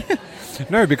 Okay.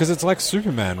 No, because it's like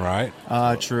Superman, right?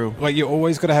 True. Like, you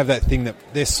always got to have that thing that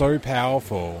they're so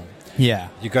powerful. Yeah.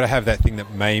 You got to have that thing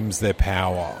that maims their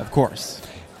power. Of course.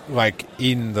 Like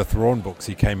in the Thrawn books,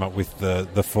 he came up with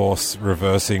the Force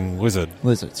reversing lizard.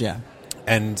 Lizards, yeah.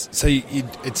 And so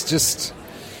it's just,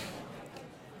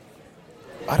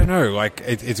 I don't know. Like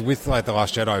it's with like the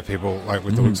Last Jedi people, like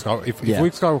with the Luke Skywalker. If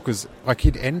Luke Skywalker's like,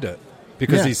 he'd end it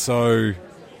because he's so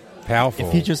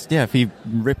powerful. If he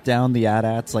ripped down the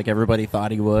AT-ATs like everybody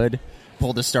thought he would,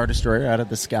 pulled a Star Destroyer out of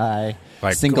the sky,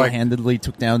 single-handedly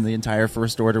took down the entire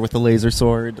First Order with a laser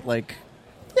sword, like.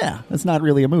 Yeah, it's not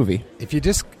really a movie. If you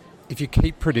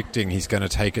keep predicting he's going to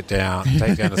take down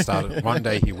the Star, one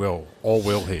day he will, or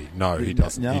will he? No, he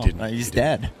doesn't. No, he didn't. He's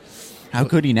dead. How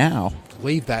could he now?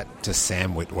 Leave that to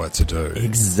Sam Witwer to do.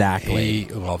 Exactly.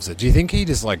 He loves it. Do you think he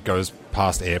just like goes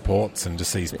past airports and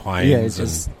just sees planes? Yeah,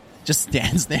 just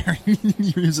stands there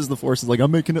and uses the Force. He's like,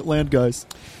 I'm making it land, guys.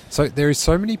 So there is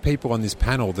so many people on this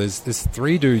panel. There's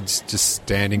 3 dudes just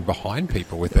standing behind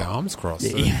people with their arms crossed.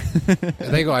 Yeah. Are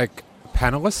they like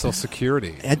panelists or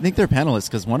security? I think they're panelists,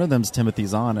 because one of them's Timothy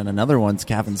Zahn and another one's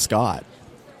Kevin Scott.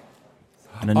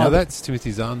 That's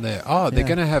Timothy Zahn there. They're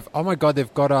going to have... Oh, my God,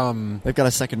 they've got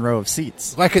a second row of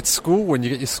seats. Like at school when you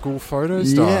get your school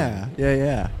photos done.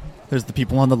 Yeah. There's the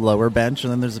people on the lower bench,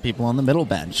 and then there's the people on the middle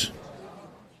bench.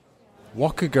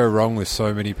 What could go wrong with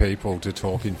so many people to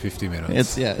talk in 50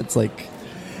 minutes? It's like...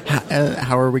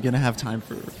 How are we going to have time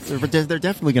for... They're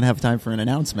definitely going to have time for an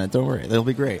announcement. Don't worry. They'll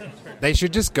be great. They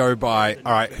should just go by,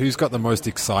 all right, who's got the most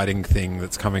exciting thing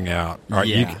that's coming out? All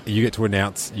right, you get to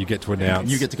announce. You get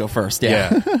to go first,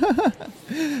 yeah.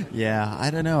 Yeah, I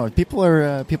don't know. People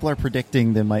are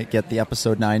predicting they might get the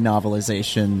Episode 9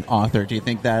 novelization author. Do you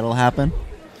think that'll happen?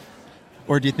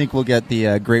 Or do you think we'll get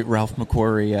the great Ralph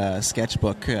McQuarrie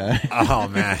sketchbook? Oh,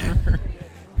 man.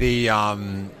 The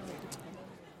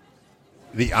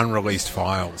unreleased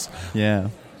files. Yeah.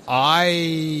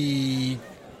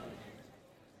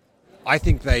 I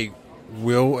think they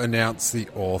will announce the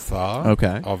author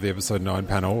of the Episode 9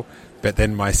 panel, but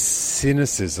then my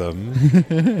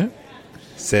cynicism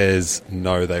says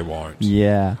no, they won't.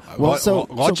 Yeah. Well,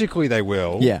 logically they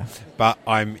will. Yeah. But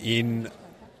I'm in...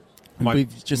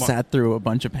 We've just sat through a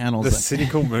bunch of panels. The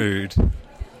cynical mood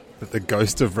that the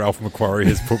ghost of Ralph McQuarrie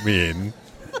has put me in.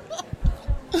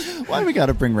 Why we got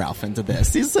to bring Ralph into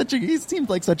this? He seems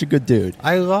like such a good dude.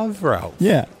 I love Ralph.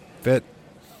 Yeah. But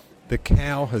the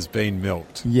cow has been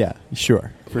milked. Yeah,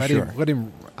 sure. Let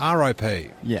him R.I.P.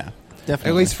 Yeah,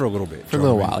 definitely. At least for a little bit. For a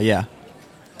little while, yeah.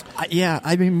 Yeah,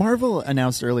 I mean, Marvel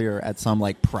announced earlier at some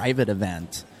like private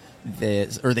event,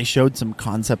 or they showed some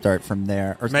concept art from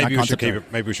there. Or maybe we should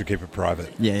keep it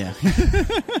private. Yeah.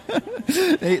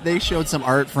 They showed some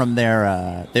art from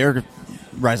their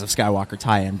Rise of Skywalker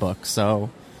tie-in book. So,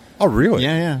 oh really?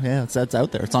 Yeah. It's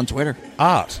out there. It's on Twitter.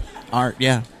 Art,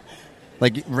 yeah.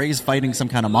 Like Rey's fighting some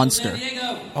kind of monster.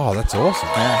 Oh, that's awesome.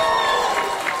 Yeah.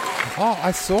 Oh,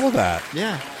 I saw that.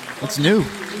 Yeah, it's new.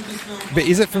 But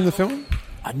is it from the film?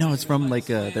 No, it's from like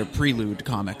their Prelude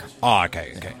comic. Oh,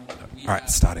 okay. All right,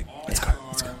 starting. Let's go.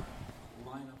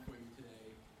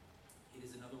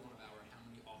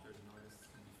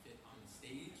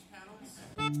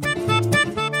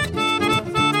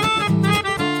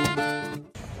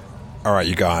 All right,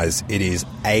 you guys, it is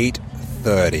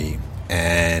 8:30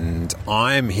 and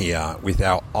I'm here with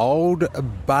our old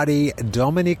buddy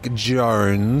Dominic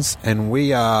Jones, and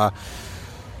we are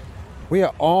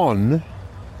on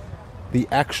the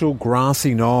actual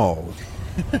grassy knoll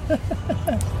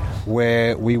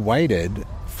where we waited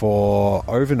for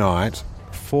overnight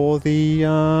for the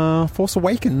Force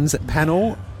Awakens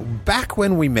panel back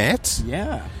when we met.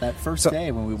 Yeah, that first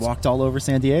day when we walked all over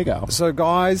San Diego. So,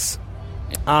 guys,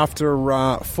 after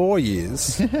 4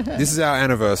 years, this is our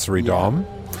anniversary, Dom.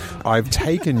 I've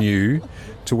taken you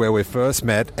to where we first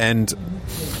met, and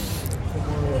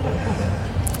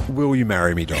will you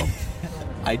marry me, Dom?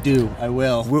 I do. I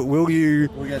will. Will you?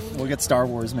 We'll get Star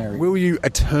Wars married. Will you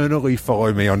eternally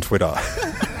follow me on Twitter?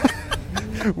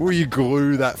 Will you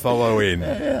glue that follow in?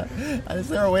 Yeah. Is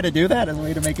there a way to do that? Is there a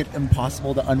way to make it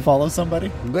impossible to unfollow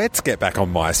somebody? Let's get back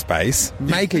on MySpace.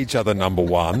 Make each other number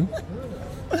one.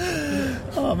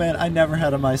 Oh, man. I never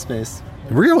had a MySpace.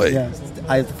 Really? Yeah.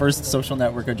 The first social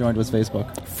network I joined was Facebook.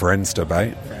 Friendster,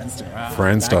 mate. Friendster. Wow.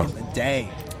 Friendster. Back in the day.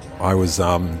 I was...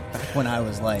 Back when I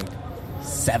was, like,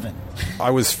 7. I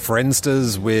was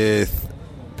Friendsters with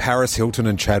Paris Hilton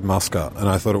and Chad Muska, and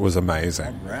I thought it was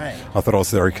amazing. Right. I thought I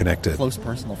was very connected. Close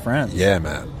personal friends. Yeah,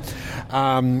 man.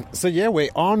 So yeah, we're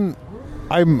on.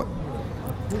 I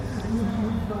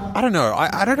don't know.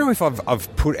 I don't know if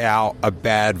I've put out a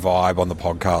bad vibe on the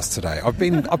podcast today. I've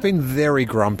been very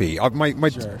grumpy.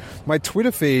 My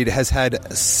Twitter feed has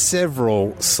had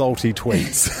several salty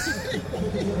tweets.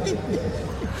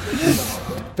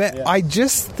 But yeah. I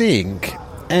just think,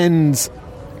 and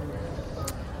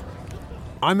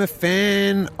I'm a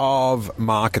fan of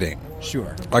marketing.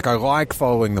 Sure. Like, I like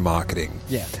following the marketing.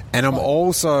 Yeah. And I'm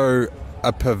also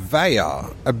a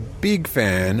purveyor, a big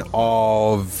fan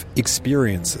of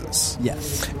experiences.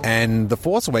 Yes. And the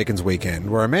Force Awakens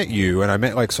weekend, where I met you and I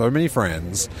met, like, so many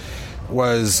friends,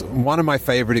 was one of my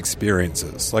favorite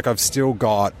experiences. Like, I've still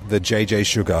got the JJ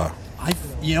Sugar.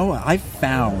 I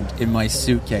found in my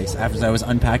suitcase, after I was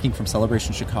unpacking from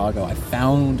Celebration Chicago, I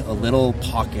found a little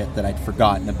pocket that I'd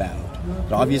forgotten about.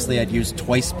 But obviously I'd used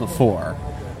twice before.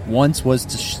 Once was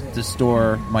to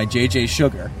store my JJ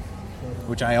Sugar,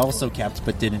 which I also kept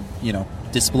but didn't,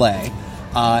 display.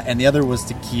 And the other was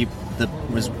to keep the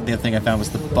other thing I found was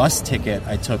the bus ticket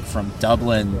I took from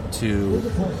Dublin to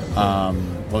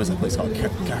what was that place called?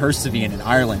 Cahersiveen in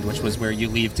Ireland, which was where you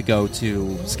leave to go to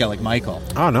Skellig Michael.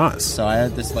 Oh, nice. So I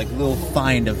had this little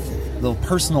find of little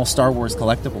personal Star Wars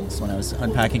collectibles when I was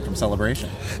unpacking from Celebration.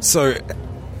 So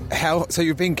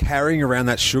you've been carrying around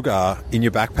that sugar in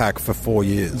your backpack for 4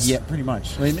 years? Yeah, pretty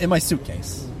much. In my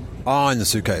suitcase. Oh, in the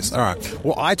suitcase. All right.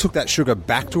 Well, I took that sugar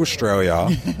back to Australia,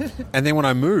 and then when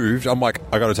I moved, I'm like,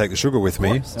 I got to take the sugar with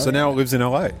me. So now it lives in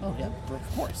LA. Oh, yeah,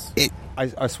 of course.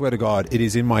 I swear to God, it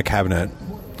is in my cabinet.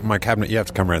 My cabinet, you have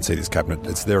to come around and see this cabinet.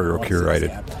 It's very well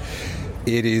curated.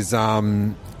 It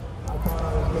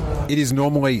is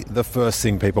normally the first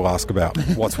thing people ask about.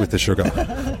 What's with the sugar?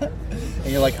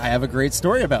 And you're like, I have a great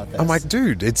story about this. I'm like,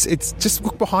 dude, it's just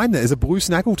look behind there. There's a blue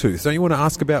snaggletooth. Don't you want to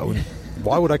ask about?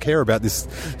 Why would I care about this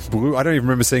blue? I don't even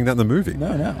remember seeing that in the movie.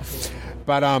 No.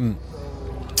 But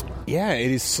yeah,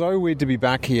 it is so weird to be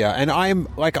back here, and I'm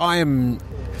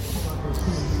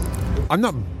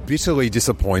not bitterly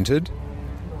disappointed,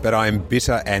 but I am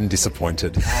bitter and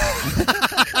disappointed.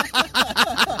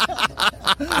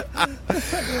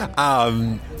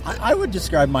 I would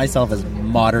describe myself as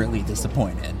moderately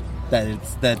disappointed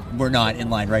that we're not in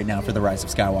line right now for the Rise of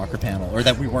Skywalker panel, or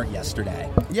that we weren't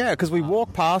yesterday. Yeah, because we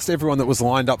walked past everyone that was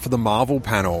lined up for the Marvel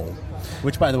panel.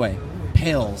 Which, by the way,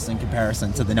 pales in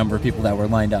comparison to the number of people that were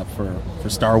lined up for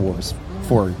Star Wars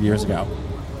 4 years ago.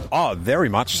 Oh, very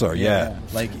much so, yeah.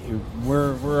 Like,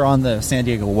 we're on the San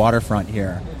Diego waterfront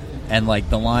here, and, like,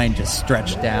 the line just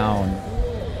stretched down,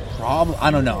 I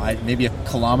don't know, maybe a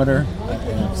kilometer.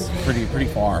 It was pretty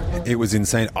far. It was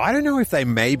insane. I don't know if they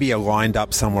maybe are lined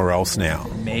up somewhere else now.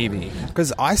 Maybe.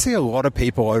 Because I see a lot of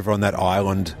people over on that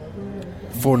island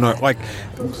for no, like,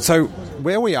 so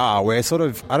where we are, we're sort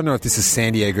of, I don't know if this is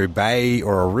San Diego Bay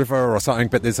or a river or something,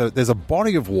 but there's a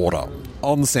body of water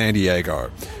on San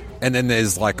Diego, and then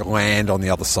there's like land on the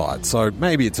other side. So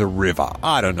maybe it's a river.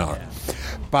 I don't know.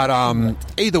 But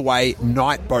either way,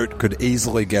 Night Boat could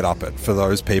easily get up it for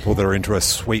those people that are into a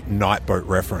sweet Night Boat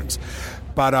reference.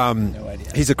 But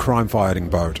he's a crime-fighting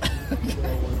boat.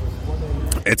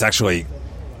 It's actually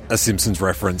a Simpsons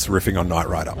reference riffing on Knight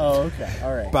Rider. Oh, okay.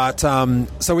 All right. But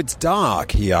so it's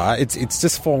dark here. It's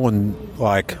just fallen,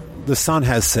 like the sun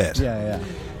has set. Yeah.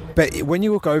 But when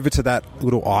you look over to that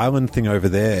little island thing over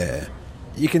there,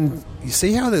 you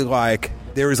see how they're like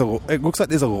it looks like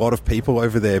there's a lot of people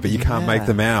over there, but you can't make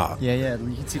them out. Yeah. You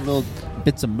can see little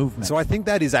bits of movement. So I think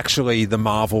that is actually the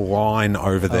Marvel line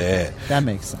over there. That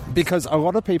makes sense. Because a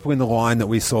lot of people in the line that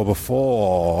we saw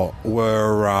before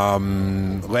were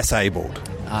less abled.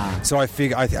 So I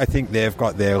think they've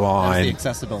got their line. That's the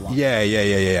accessible line.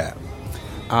 Yeah.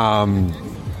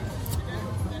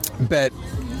 But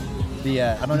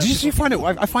I don't know. Did you find it?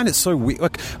 I find it so weird.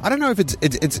 Like, I don't know if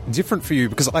it's different for you,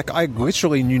 because like I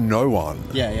literally knew no one.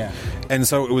 Yeah. And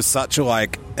so it was such an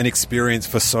experience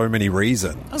for so many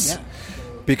reasons. Oh, yeah.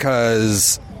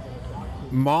 Because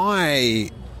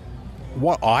what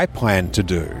I planned to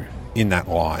do in that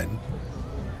line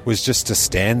was just to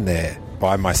stand there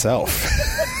by myself.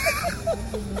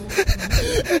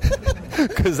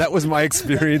 Because that was my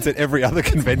experience at every other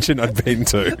convention I'd been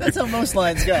to. That's how most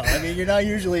lines go. I mean, you're not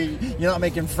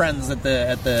making friends at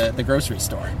the grocery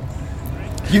store.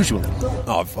 Usually.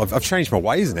 Oh, I've changed my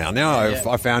ways now. Now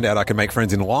I found out I can make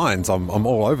friends in lines. I'm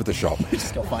all over the shop.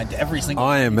 Just go find every single.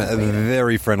 I am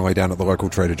very friendly down at the local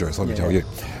Trader Joe's. Let me tell you.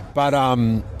 But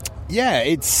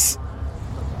it's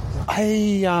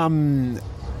I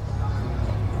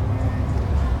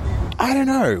don't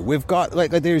know. We've got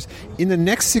there's in the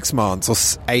next 6 months or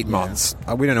 8 months.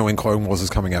 We don't know when Clone Wars is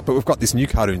coming out, but we've got this new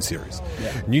cartoon series,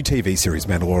 new TV series,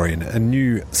 Mandalorian, a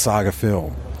new saga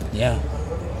film. Yeah.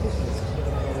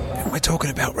 And we're talking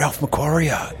about Ralph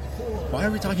McQuarrie art. Why are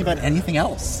we talking about anything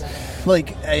else?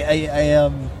 Like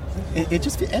it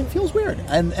feels weird,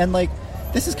 and like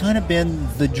this has kind of been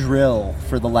the drill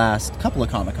for the last couple of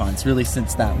Comic-Cons, really,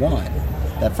 since that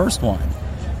first one.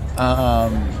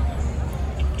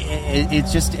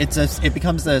 It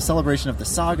becomes a celebration of the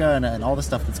saga and all the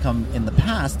stuff that's come in the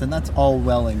past, and that's all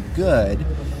well and good.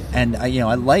 And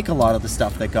I like a lot of the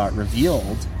stuff that got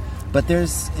revealed, but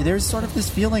there's sort of this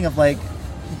feeling of like,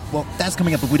 well, that's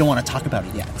coming up, but we don't want to talk about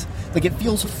it yet. Like, it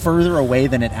feels further away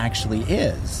than it actually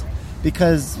is,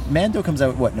 because Mando comes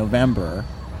out November.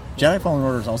 Jedi Fallen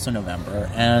Order is also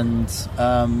November, and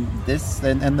this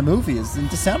and the movie is in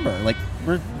December. Like,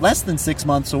 we're less than 6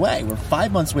 months away. We're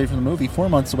 5 months away from the movie, 4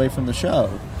 months away from the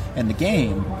show and the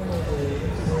game.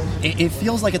 It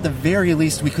feels like at the very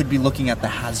least we could be looking at the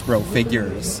Hasbro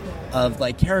figures of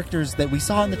like characters that we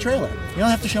saw in the trailer. You don't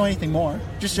have to show anything more.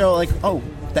 Just show like, oh,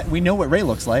 that we know what Rey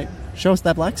looks like. Show us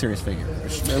that Black Series figure.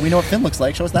 We know what Finn looks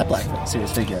like. Show us that Black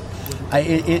Series figure.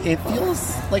 It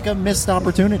feels like a missed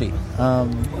opportunity,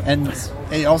 and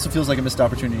it also feels like a missed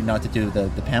opportunity not to do the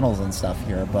panels and stuff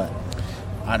here. But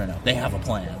I don't know. They have a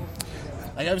plan.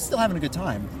 I was still having a good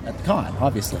time at the con,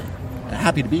 obviously. I'm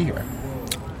happy to be here.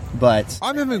 But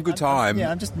I'm having a good time.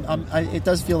 It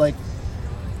does feel like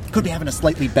could be having a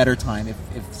slightly better time if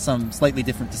some slightly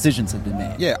different decisions had been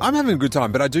made. Yeah, I'm having a good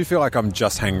time, but I do feel like I'm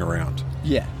just hanging around.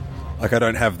 Yeah. Like, I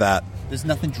don't have that. There's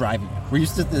nothing driving you. We're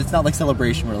used to. It's not like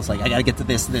Celebration where it's like, I got to get to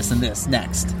this, and this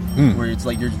next. Where it's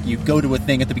like you go to a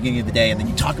thing at the beginning of the day, and then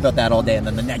you talk about that all day, and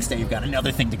then the next day you've got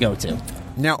another thing to go to.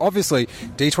 Now, obviously,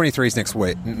 D23 is next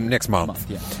month,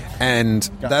 yeah. And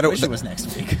I wish it was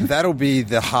next week. That'll be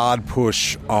the hard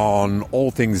push on all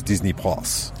things Disney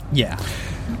Plus. Yeah.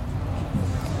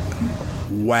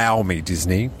 Wow me,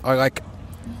 Disney. I like.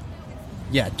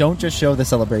 Yeah, don't just show the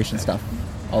Celebration stuff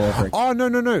all over again. Oh,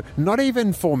 no. Not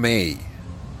even for me.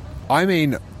 I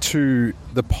mean, to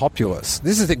the populace.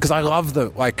 This is it, because I love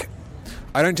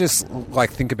I don't just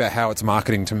think about how it's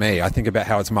marketing to me. I think about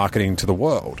how it's marketing to the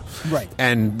world. Right.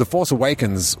 And The Force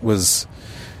Awakens was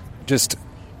just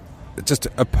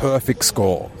a perfect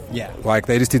score. Yeah. Like,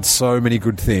 they just did so many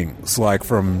good things, like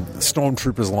from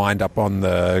stormtroopers lined up on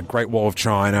the Great Wall of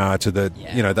China to the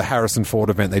the Harrison Ford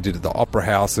event they did at the Opera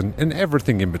House and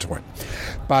everything in between.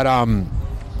 But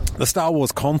the Star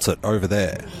Wars concert over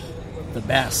there, the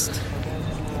best.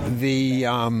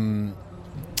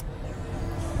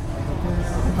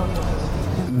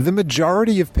 The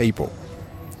majority of people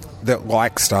that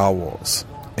like Star Wars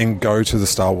and go to the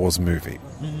Star Wars movie,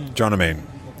 do you know what I mean?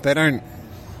 They don't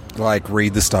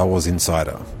read the Star Wars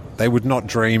Insider. They would not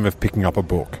dream of picking up a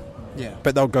book. Yeah.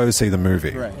 but they'll go see the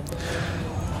movie. Right.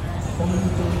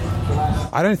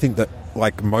 I don't think that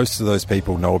like most of those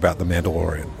people know about The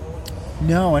Mandalorian.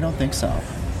 No, I don't think so.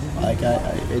 Like,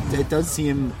 it does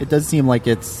seem like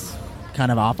it's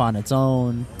kind of off on its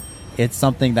own. It's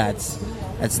something that's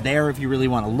there if you really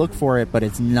want to look for it, but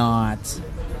it's not.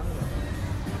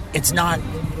 It's not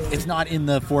in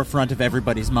the forefront of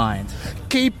everybody's mind.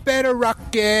 Keep it a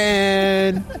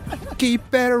rockin',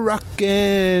 keep it a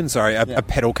rockin'. Sorry, a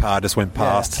pedal car just went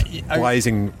past,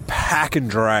 blazing pack and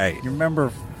dre. You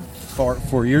remember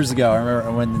 4 years ago? I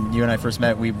remember when you and I first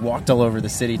met. We walked all over the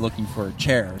city looking for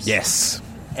chairs. Yes,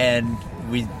 and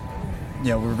we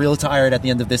were real tired at the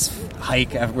end of this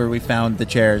hike where we found the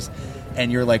chairs.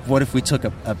 And you're like, "What if we took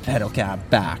a pedal cab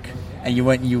back?" And you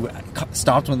went and you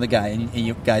stopped one of the guy and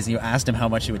you asked him how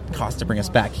much it would cost to bring us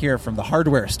back here from the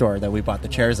hardware store that we bought the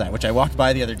chairs at, which I walked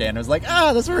by the other day and I was like,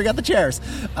 that's where we got the chairs.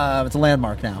 It's a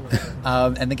landmark now.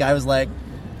 And the guy was like,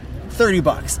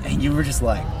 $30. And you were just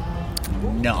like,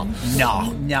 no,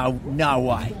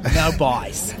 why? No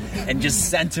buys. And just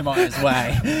sent him on his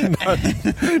way.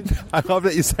 I love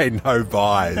that you say no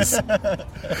buys.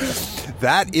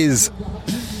 That is,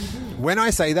 when I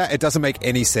say that, it doesn't make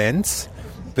any sense.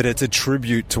 But it's a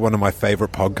tribute to one of my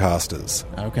favorite podcasters.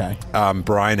 Okay.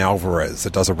 Brian Alvarez,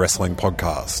 that does a wrestling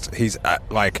podcast. He's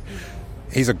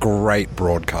he's a great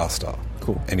broadcaster.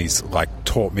 Cool. And he's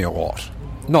taught me a lot.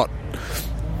 Not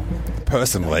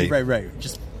personally. Right.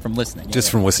 Just from listening.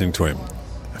 From listening to him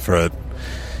for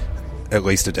at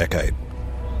least a decade.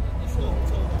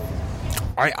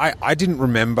 I didn't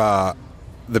remember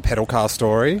the pedal car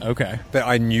story. Okay. But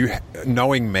I knew,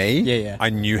 knowing me, Yeah.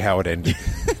 I knew how it ended.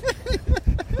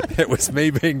 It was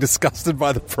me being disgusted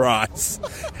by the price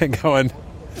and going,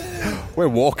 we're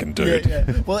walking, dude.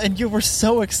 Yeah. Well, and you were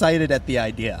so excited at the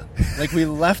idea. Like, we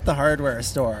left the hardware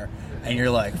store, and you're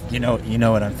like, you know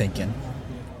what I'm thinking?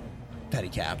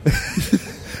 Pedicab.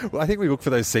 Well, I think we looked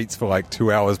for those seats for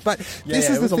 2 hours. But this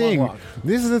is it was the a long thing. walk.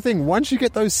 This is the thing. Once you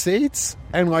get those seats,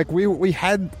 and we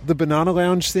had the banana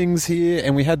lounge things here,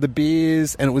 and we had the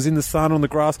beers, and it was in the sun on the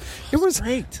grass. It was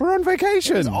great. We're on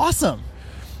vacation. It was awesome.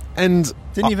 And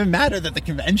didn't even matter that the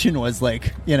convention was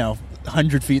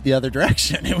 100 feet the other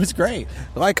direction. It was great.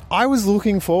 I was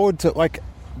looking forward to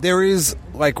there is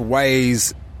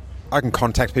ways I can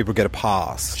contact people to get a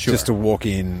pass just to walk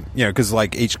in, because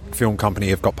each film company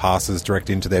have got passes direct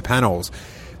into their panels.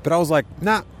 But I was like,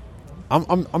 nah,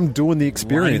 I'm doing the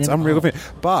experience. I'm really.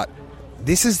 But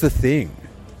this is the thing.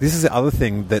 This is the other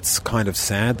thing that's kind of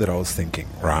sad that I was thinking.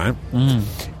 Right?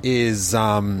 Is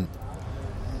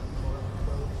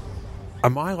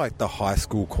am I like the high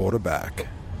school quarterback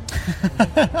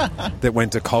that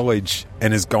went to college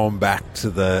and has gone back to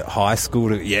the high school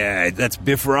that's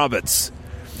Biff Roberts.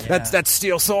 Yeah. That's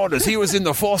Steele Saunders. He was in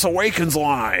the Force Awakens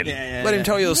line. Let him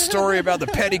tell you the story about the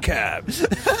pedicab.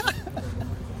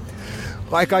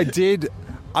 I did.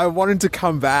 I wanted to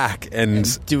come back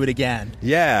and do it again.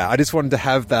 Yeah, I just wanted to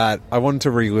have that. I wanted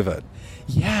to relive it.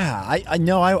 Yeah, I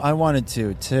know. I wanted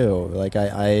to too.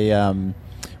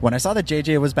 When I saw that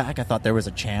JJ was back, I thought there was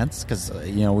a chance because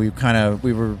we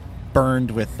were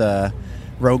burned with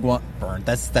Rogue One. Burned.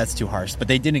 That's too harsh. But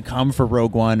they didn't come for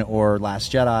Rogue One or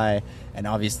Last Jedi, and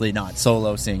obviously not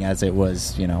Solo, seeing as it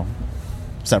was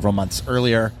several months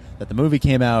earlier that the movie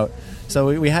came out.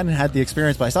 So we hadn't had the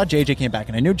experience. But I saw JJ came back,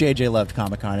 and I knew JJ loved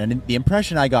Comic-Con, and the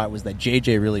impression I got was that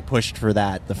JJ really pushed for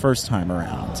that the first time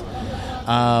around.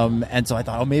 And so I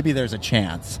thought, maybe there's a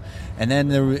chance. And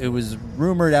then it was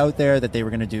rumored out there that they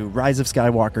were going to do Rise of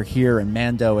Skywalker here and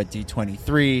Mando at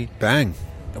D23. Bang.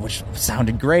 Which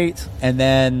sounded great. And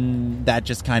then that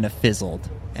just kind of fizzled.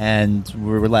 And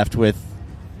we were left with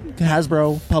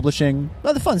Hasbro publishing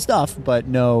the fun stuff, but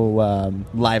no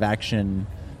live action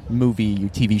movie,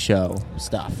 TV show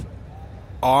stuff.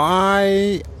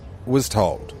 I was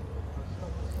told,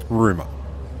 rumor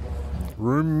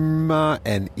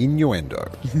and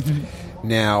innuendo.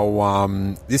 Now,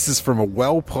 this is from a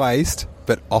well-placed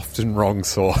but often wrong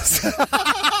source.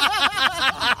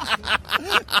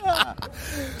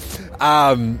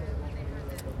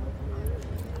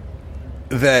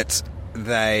 That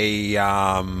they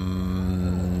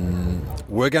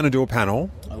were going to do a panel,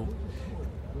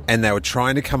 and they were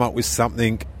trying to come up with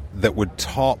something that would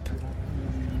top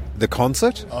the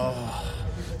concert.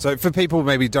 So for people who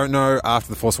maybe don't know, after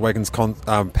the Force Awakens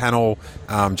panel,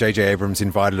 J.J. Abrams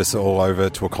invited us all over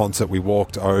to a concert. We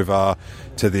walked over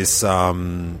to this,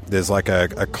 there's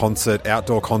a concert,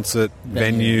 outdoor concert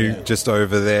venue just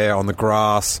over there on the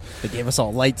grass. They gave us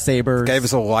all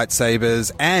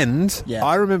lightsabers. And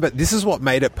I remember, this is what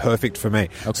made it perfect for me.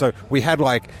 Okay. So we had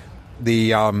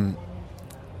the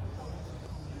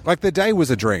Like, the day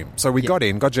was a dream. So we got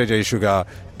in, got JJ Sugar,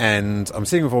 and I'm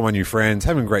sitting with all my new friends,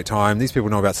 having a great time. These people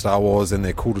know about Star Wars, and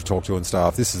they're cool to talk to and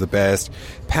stuff. This is the best.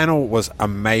 Panel was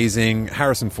amazing.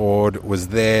 Harrison Ford was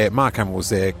there. Mark Hamill was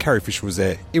there. Carrie Fisher was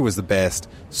there. It was the best.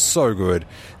 So good.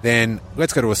 Then,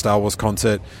 let's go to a Star Wars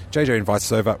concert. JJ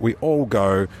invites us over. We all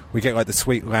go. We get, like, the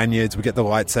sweet lanyards. We get the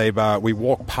lightsaber. We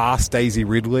walk past Daisy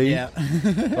Ridley. Yeah.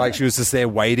 Like, she was just there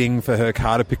waiting for her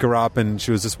car to pick her up, and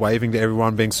she was just waving to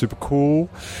everyone, being super cool.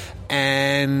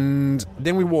 And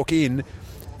then we walk in.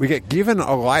 We get given a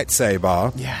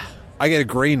lightsaber. Yeah. I get a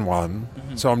green one.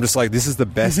 So I'm just like, this is the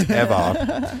best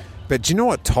ever. But do you know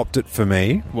what topped it for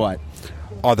me? What?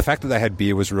 Oh, the fact that they had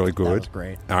beer was really good. That was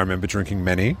great. I remember drinking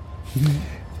many.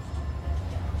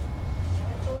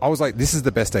 I was like, this is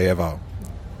the best day ever.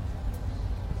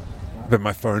 But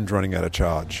my phone's running out of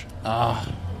charge. There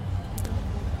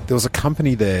was a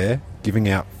company there giving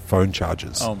out phone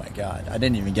chargers. Oh my God. I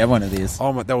didn't even get one of these.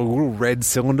 Oh my, they were little red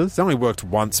cylinders. They only worked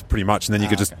once pretty much, and then you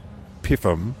could just piff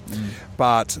them.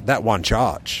 But that one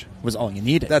charge was all you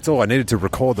needed. That's all I needed to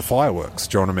record the fireworks.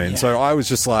 Do you know what I mean? Yeah. So I was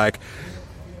just like,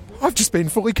 I've just been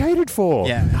fully catered for.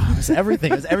 Yeah, it was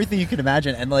everything. It was everything you could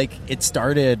imagine. And like, it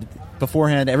started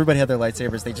beforehand. Everybody had their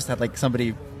lightsabers. They just had like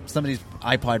somebody's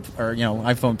iPod or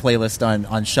iPhone playlist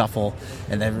on shuffle,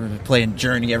 and they were playing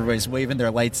Journey. Everybody's waving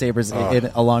their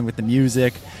lightsabers along with the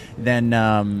music. Then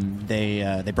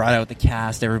they brought out the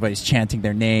cast. Everybody's chanting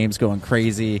their names, going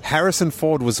crazy. Harrison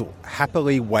Ford was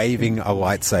happily waving a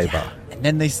lightsaber. Yeah. And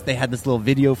then they had this little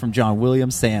video from John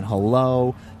Williams saying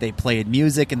hello. They played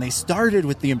music, and they started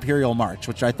with the Imperial March,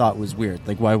 which I thought was weird.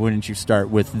 Like, why wouldn't you start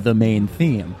with the main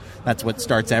theme? That's what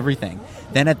starts everything.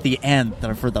 Then at the end,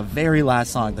 for the very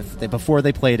last song, before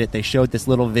they played it, they showed this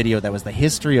little video that was the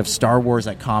history of Star Wars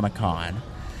at Comic-Con.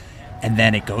 And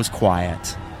then it goes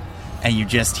quiet, and you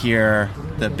just hear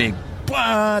the big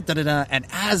blah, da-da-da. And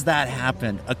as that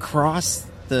happened, across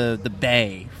the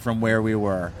bay from where we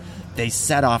were, they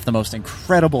set off the most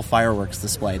incredible fireworks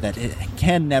display that it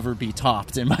can never be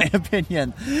topped, in my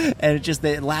opinion. And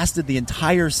it lasted the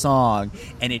entire song,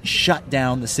 and it shut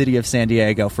down the city of San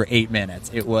Diego for 8 minutes.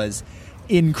 It was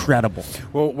incredible.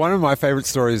 Well, one of my favorite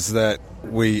stories that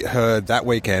we heard that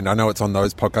weekend, I know it's on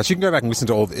those podcasts. You can go back and listen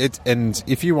to all of it, and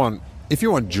if you want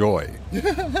joy,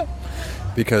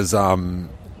 because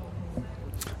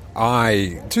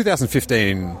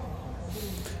 2015.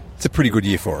 It's a pretty good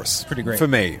year for us. Pretty great. For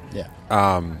me. Yeah.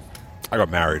 I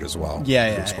got married as well.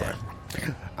 Yeah. Looks great.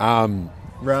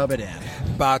 Rub it in.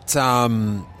 But,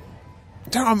 I'm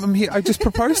here. I just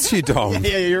proposed to you, Dom.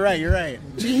 Yeah, you're right.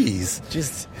 Jeez.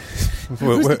 Just...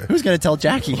 Who's going to tell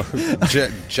Jackie?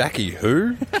 Jackie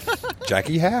who?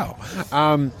 Jackie how?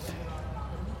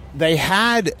 They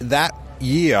had that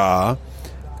year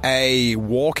a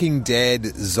Walking Dead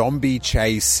zombie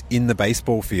chase in the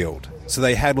baseball field. So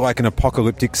they had like an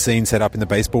apocalyptic scene set up in the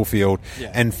baseball field,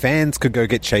 and fans could go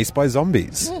get chased by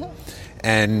zombies.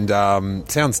 And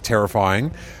sounds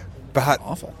terrifying, but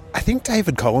awful. I think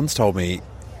David Collins told me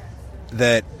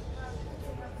that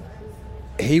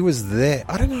he was there.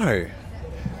 I don't know.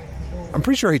 I'm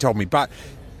pretty sure he told me, but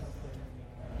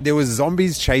there was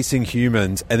zombies chasing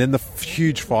humans, and then the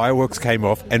huge fireworks came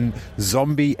off, and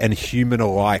zombie and human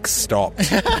alike stopped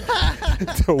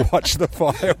to watch the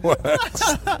fireworks.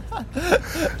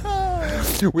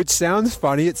 Which sounds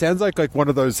funny. It sounds like one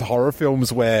of those horror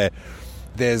films where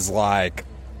there's like,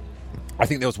 I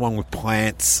think there was one with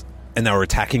plants and they were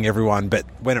attacking everyone, but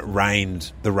when it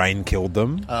rained, the rain killed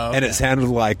them. Oh, okay. And it sounded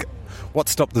like, what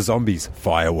stopped the zombies?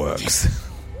 Fireworks.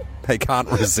 They can't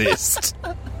resist.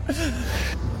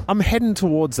 I'm heading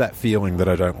towards that feeling that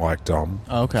I don't like, Dom.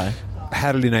 Okay. I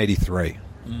had it in 83.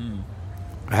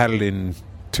 I had it in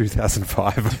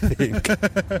 2005, I think.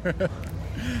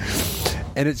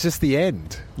 And it's just the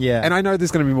end. Yeah. And I know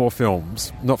there's going to be more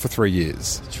films, not for 3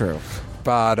 years. True.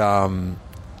 But,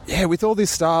 yeah, with all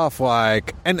this stuff,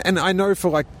 like... And I know for,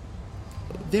 like...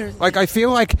 Like, I feel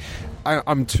like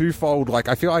I'm twofold. Like,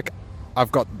 I feel like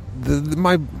I've got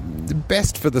my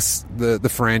best for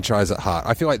the franchise at heart.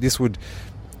 I feel like this would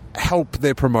help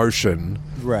their promotion,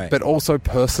 right? But also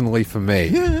personally for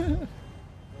me,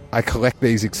 I collect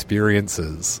these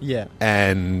experiences,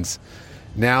 and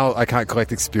now I can't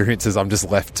collect experiences. I'm just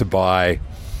left to buy.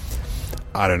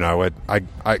 I don't know.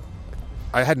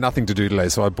 I had nothing to do today,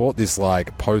 so I bought this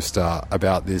like poster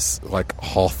about this like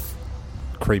Hoth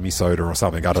creamy soda or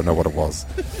something. I don't know what it was.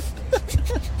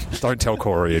 Don't tell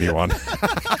Corey, anyone.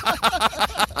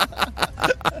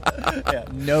 Yeah,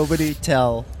 nobody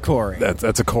tell Corey. That's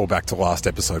a callback to last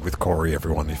episode with Corey,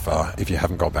 everyone, if you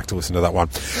haven't gone back to listen to that one.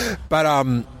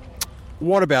 But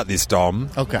what about this, Dom?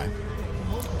 Okay.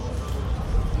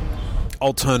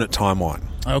 alternate timeline.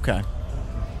 Okay.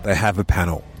 They have a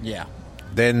panel. Yeah.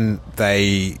 Then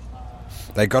they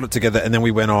got it together, and then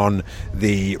we went on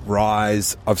the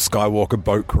Rise of Skywalker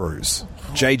boat cruise.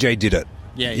 JJ did it.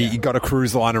 Yeah, He got a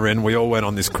cruise liner in. We all went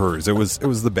on this cruise. It was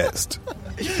the best.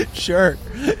 Sure.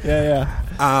 Yeah.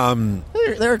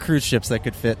 There are cruise ships that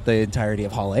could fit the entirety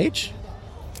of Hall H.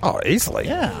 Oh, easily.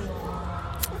 Yeah.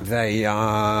 They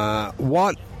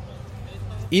what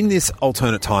in this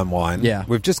alternate timeline? Yeah.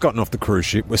 We've just gotten off the cruise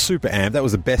ship. We're super amped. That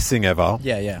was the best thing ever.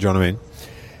 Yeah. Do you know what I mean?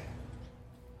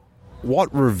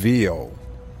 What reveal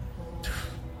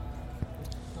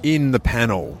in the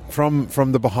panel from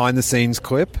the behind the scenes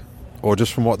clip, or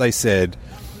just from what they said?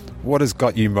 What has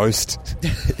got you most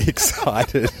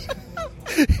excited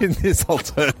in this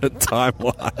alternate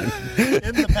timeline?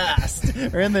 In the past,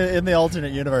 or in the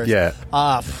alternate universe? Yeah.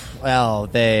 Well,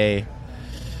 they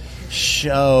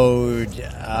showed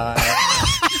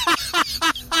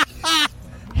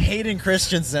Hayden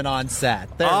Christensen on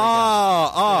set. There we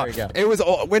go. It was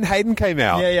when Hayden came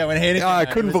out. Yeah, when Hayden came out. I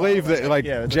couldn't believe that. Like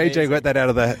JJ amazing. let that out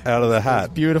of the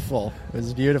hat. It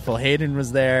was beautiful. Hayden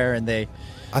was there, and they.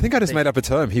 I think I just made up a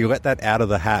term. He let that out of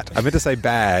the hat. I meant to say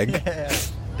bag.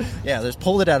 Yeah, just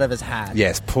pulled it out of his hat.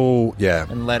 Yes, pull. Yeah,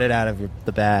 and let it out of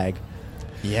the bag.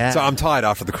 Yeah. So I'm tired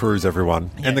after the cruise,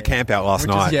 everyone, and the camp out last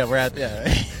night. We're at.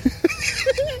 Yeah.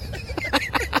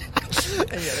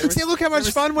 See, look how much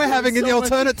fun we're having in the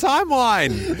alternate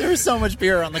timeline. There was so much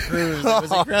beer on the cruise. It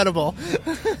was incredible.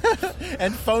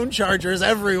 And phone chargers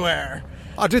everywhere.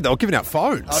 Oh, dude, they were giving out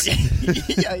phones. Oh,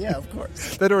 yeah, of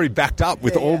course. They'd already backed up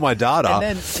with all my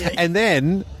data. And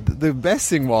then the best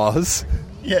thing was,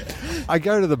 I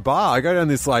go to the bar. I go down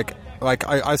this, I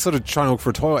sort of trying to look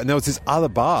for a toilet, and there was this other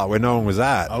bar where no one was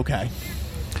at. Okay.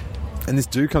 And this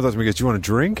dude comes up to me and goes, "Do you want a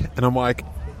drink?" And I'm like,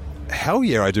 hell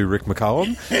yeah, I do, Rick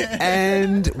McCallum.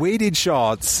 And we did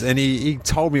shots, and he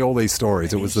told me all these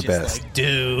stories. It was the best. Like,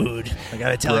 dude, I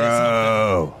gotta tell you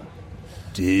something.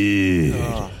 Dude.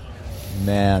 Oh,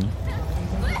 man.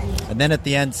 And then at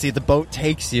the end, see, the boat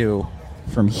takes you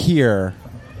from here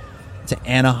to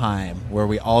Anaheim, where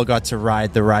we all got to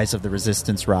ride the Rise of the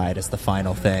Resistance ride as the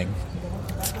final thing.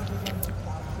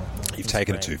 You've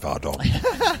taken it too far, Dom.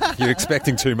 You're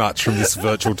expecting too much from this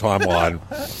virtual timeline.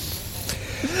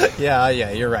 Yeah,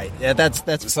 you're right. Yeah, that's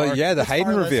so. Far, the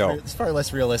Hayden reveal. It's far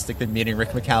less realistic than meeting Rick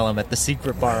McCallum at the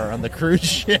secret bar on the cruise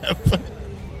ship.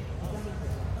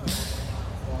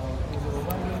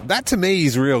 That to me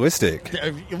is realistic.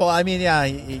 Well, I mean,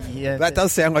 yeah. That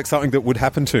does sound like something that would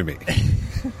happen to me.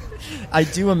 I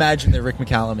do imagine that Rick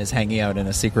McCallum is hanging out in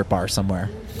a secret bar somewhere,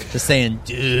 just saying,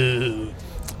 "Dude."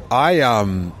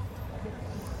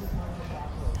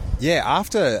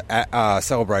 After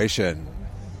Celebration,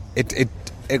 it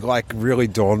like really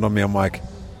dawned on me. I'm like,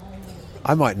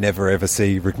 I might never ever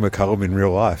see Rick McCallum in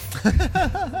real life.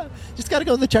 Just got to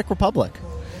go to the Czech Republic.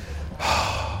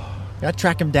 Got to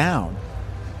track him down.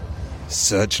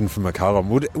 Searching for McCallum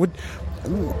would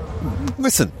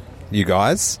listen, you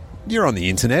guys. You're on the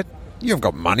internet. You've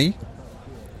got money.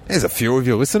 There's a few of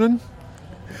you listening.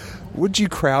 Would you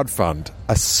crowdfund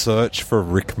a search for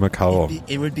Rick McCallum?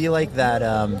 It would be like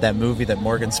that movie that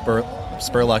Morgan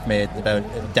Spurlock made about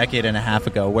a decade and a half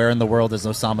ago. Where in the world is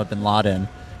Osama bin Laden?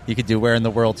 You could do Where in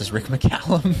the World is Rick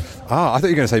McCallum? I thought you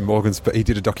were going to say Morgan's, but he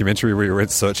did a documentary where he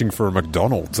went searching for a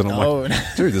McDonald's, and I'm like,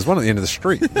 dude, there's one at the end of the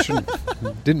street. You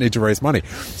didn't need to raise money.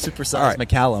 Supersize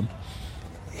McCallum.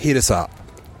 Hit us up.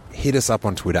 Hit us up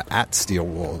on Twitter at Steel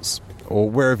Wars, or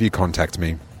wherever you contact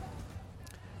me.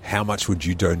 How much would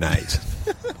you donate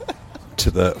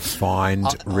to the Find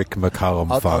Rick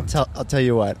McCallum Fund? I'll tell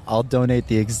you what. I'll donate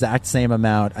the exact same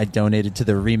amount I donated to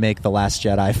the Remake The Last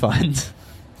Jedi Fund.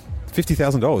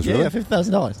 $50,000, really? Yeah,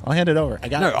 $50,000. I'll hand it over. I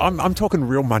got it. I'm talking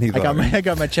real money, though. I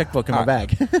got my checkbook in my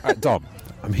bag. All right, Dom,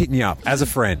 I'm hitting you up as a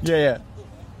friend. Yeah.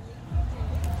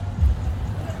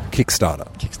 Kickstarter.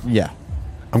 Yeah.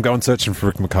 I'm going searching for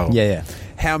Rick McCallum. Yeah.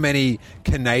 How many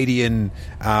Canadian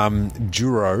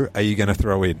Duro are you going to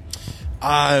throw in?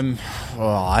 I'll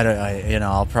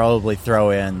probably throw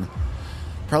in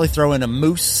a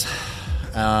moose,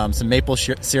 some maple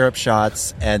syrup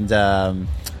shots, and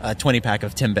a 20-pack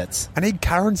of Timbits. I need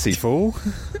currency, fool.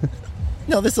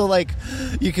 No, this will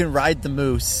you can ride the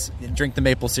moose, drink the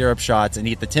maple syrup shots, and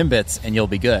eat the Timbits, and you'll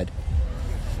be good.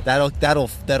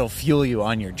 That'll fuel you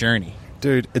on your journey.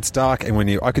 Dude, it's dark,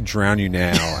 and I could drown you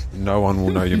now. No one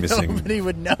will know you're missing. Nobody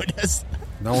would notice.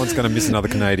 No one's going to miss another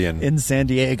Canadian. In San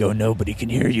Diego, nobody can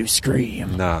hear you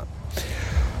scream. Nah.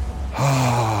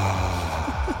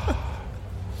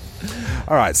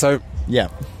 All right, so... Yeah.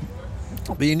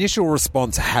 The initial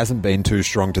response hasn't been too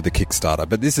strong to the Kickstarter,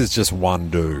 but this is just one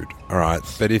dude, all right?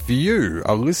 But if you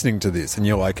are listening to this and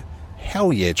you're like,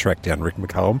 hell yeah, track down Rick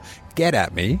McCallum, get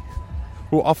at me.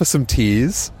 We'll offer some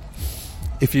tears.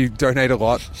 If you donate a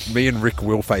lot, me and Rick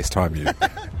will FaceTime you.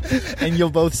 And you'll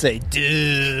both say,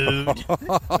 dude.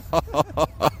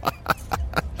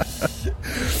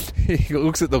 He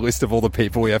looks at the list of all the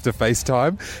people we have to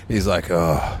FaceTime. He's like,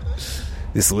 oh,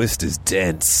 this list is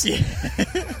dense. Yeah.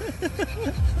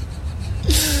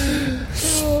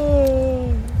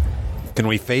 Can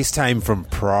we FaceTime from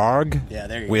Prague? Yeah,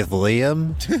 there you with go.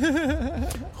 Liam?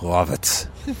 Love it.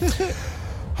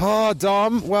 Oh,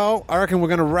 Dom, well, I reckon we're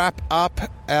going to wrap up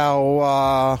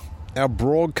our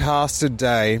broadcast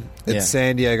today at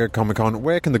San Diego Comic-Con.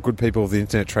 Where can the good people of the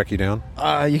internet track you down?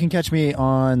 You can catch me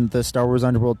on the Star Wars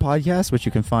Underworld podcast, which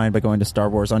you can find by going to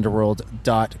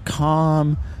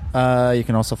StarWarsUnderworld.com. You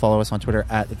can also follow us on Twitter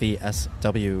at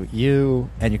VSWU,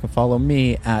 and you can follow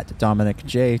me at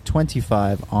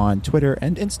DominicJ25 on Twitter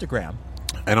and Instagram.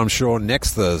 And I'm sure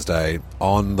next Thursday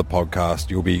on the podcast,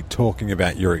 you'll be talking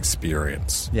about your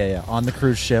experience. Yeah, on the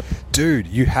cruise ship. Dude,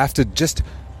 you have to just,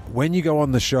 when you go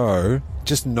on the show,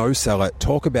 just no-sell it.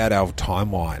 Talk about our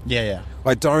timeline. Yeah.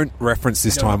 Like, don't reference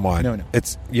this timeline. No.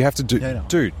 You have to do,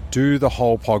 dude, do the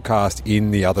whole podcast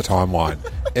in the other timeline.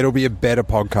 It'll be a better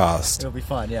podcast. It'll be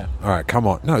fun, yeah. All right, come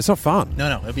on. No, it's not fun.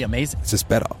 No, it'll be amazing. It's just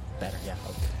better. Better, yeah.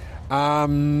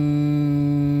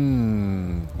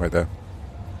 Wait there.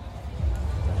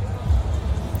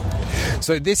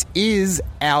 So this is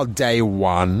our day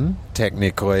one,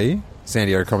 technically. San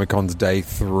Diego Comic-Con's day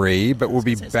 3, but we'll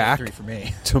be back for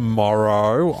me.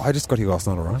 tomorrow. I just got here last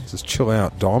night, all right? Just chill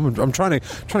out, Dom. I'm trying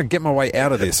to get my way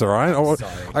out of this, all right?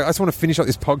 I just want to finish up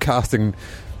this podcast and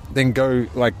then go,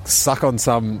 like, suck on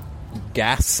some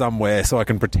gas somewhere so I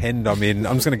can pretend I'm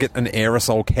just going to get an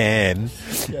aerosol can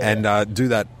and do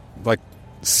that, like,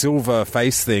 silver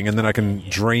face thing, and then I can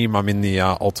dream I'm in the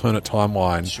alternate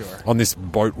timeline on this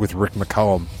boat with Rick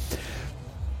McCallum.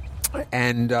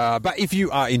 And but if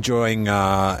you are enjoying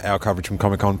our coverage from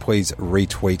Comic-Con, please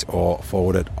retweet or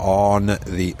forward it on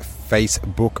the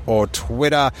Facebook or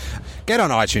Twitter. Get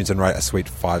on iTunes and write a sweet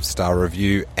 5-star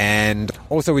review. And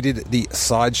also we did the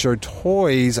Sideshow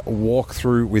Toys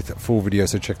walkthrough with full video,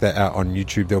 so check that out on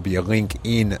YouTube. There'll be a link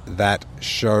in that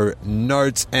show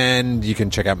notes, and you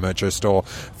can check out Mercho Store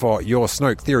for your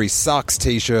Snoke Theory Sucks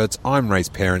t-shirts, I'm Ray's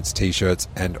Parents t-shirts,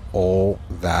 and all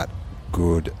that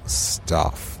good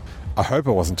stuff. I hope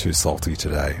I wasn't too salty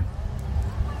today.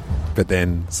 But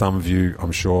then some of you,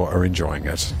 I'm sure, are enjoying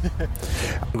it.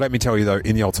 Let me tell you, though,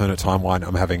 in the alternate timeline,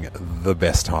 I'm having the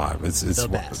best time. It's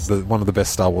one of the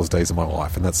best Star Wars days of my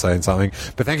life, and that's saying something.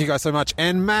 But thank you guys so much,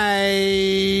 and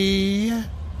may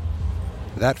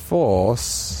that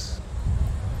Force...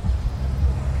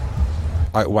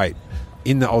 wait,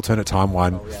 in the alternate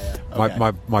timeline,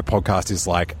 my podcast is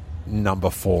like number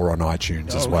 4 on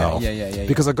iTunes as well. Yeah.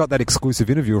 Because I got that exclusive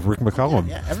interview of Rick McCallum.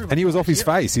 And he was off his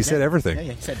face. He said everything.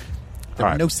 Yeah, he said there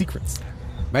were no secrets.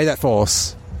 May that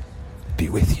Force be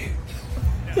with you.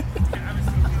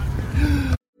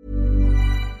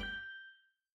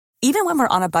 Even when we're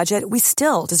on a budget, we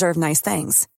still deserve nice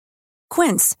things.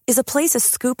 Quince is a place to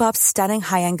scoop up stunning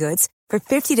high-end goods for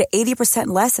 50 to 80%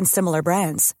 less than similar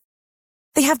brands.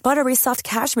 They have buttery soft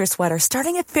cashmere sweaters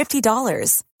starting at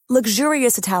 $50,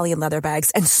 luxurious Italian leather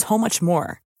bags, and so much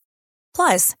more.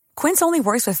 Plus, Quince only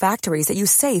works with factories that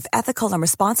use safe, ethical, and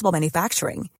responsible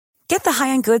manufacturing. Get the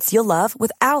high-end goods you'll love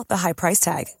without the high price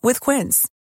tag with Quince.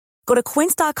 Go to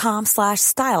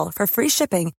quince.com/style for free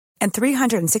shipping and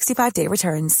 365-day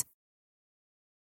returns.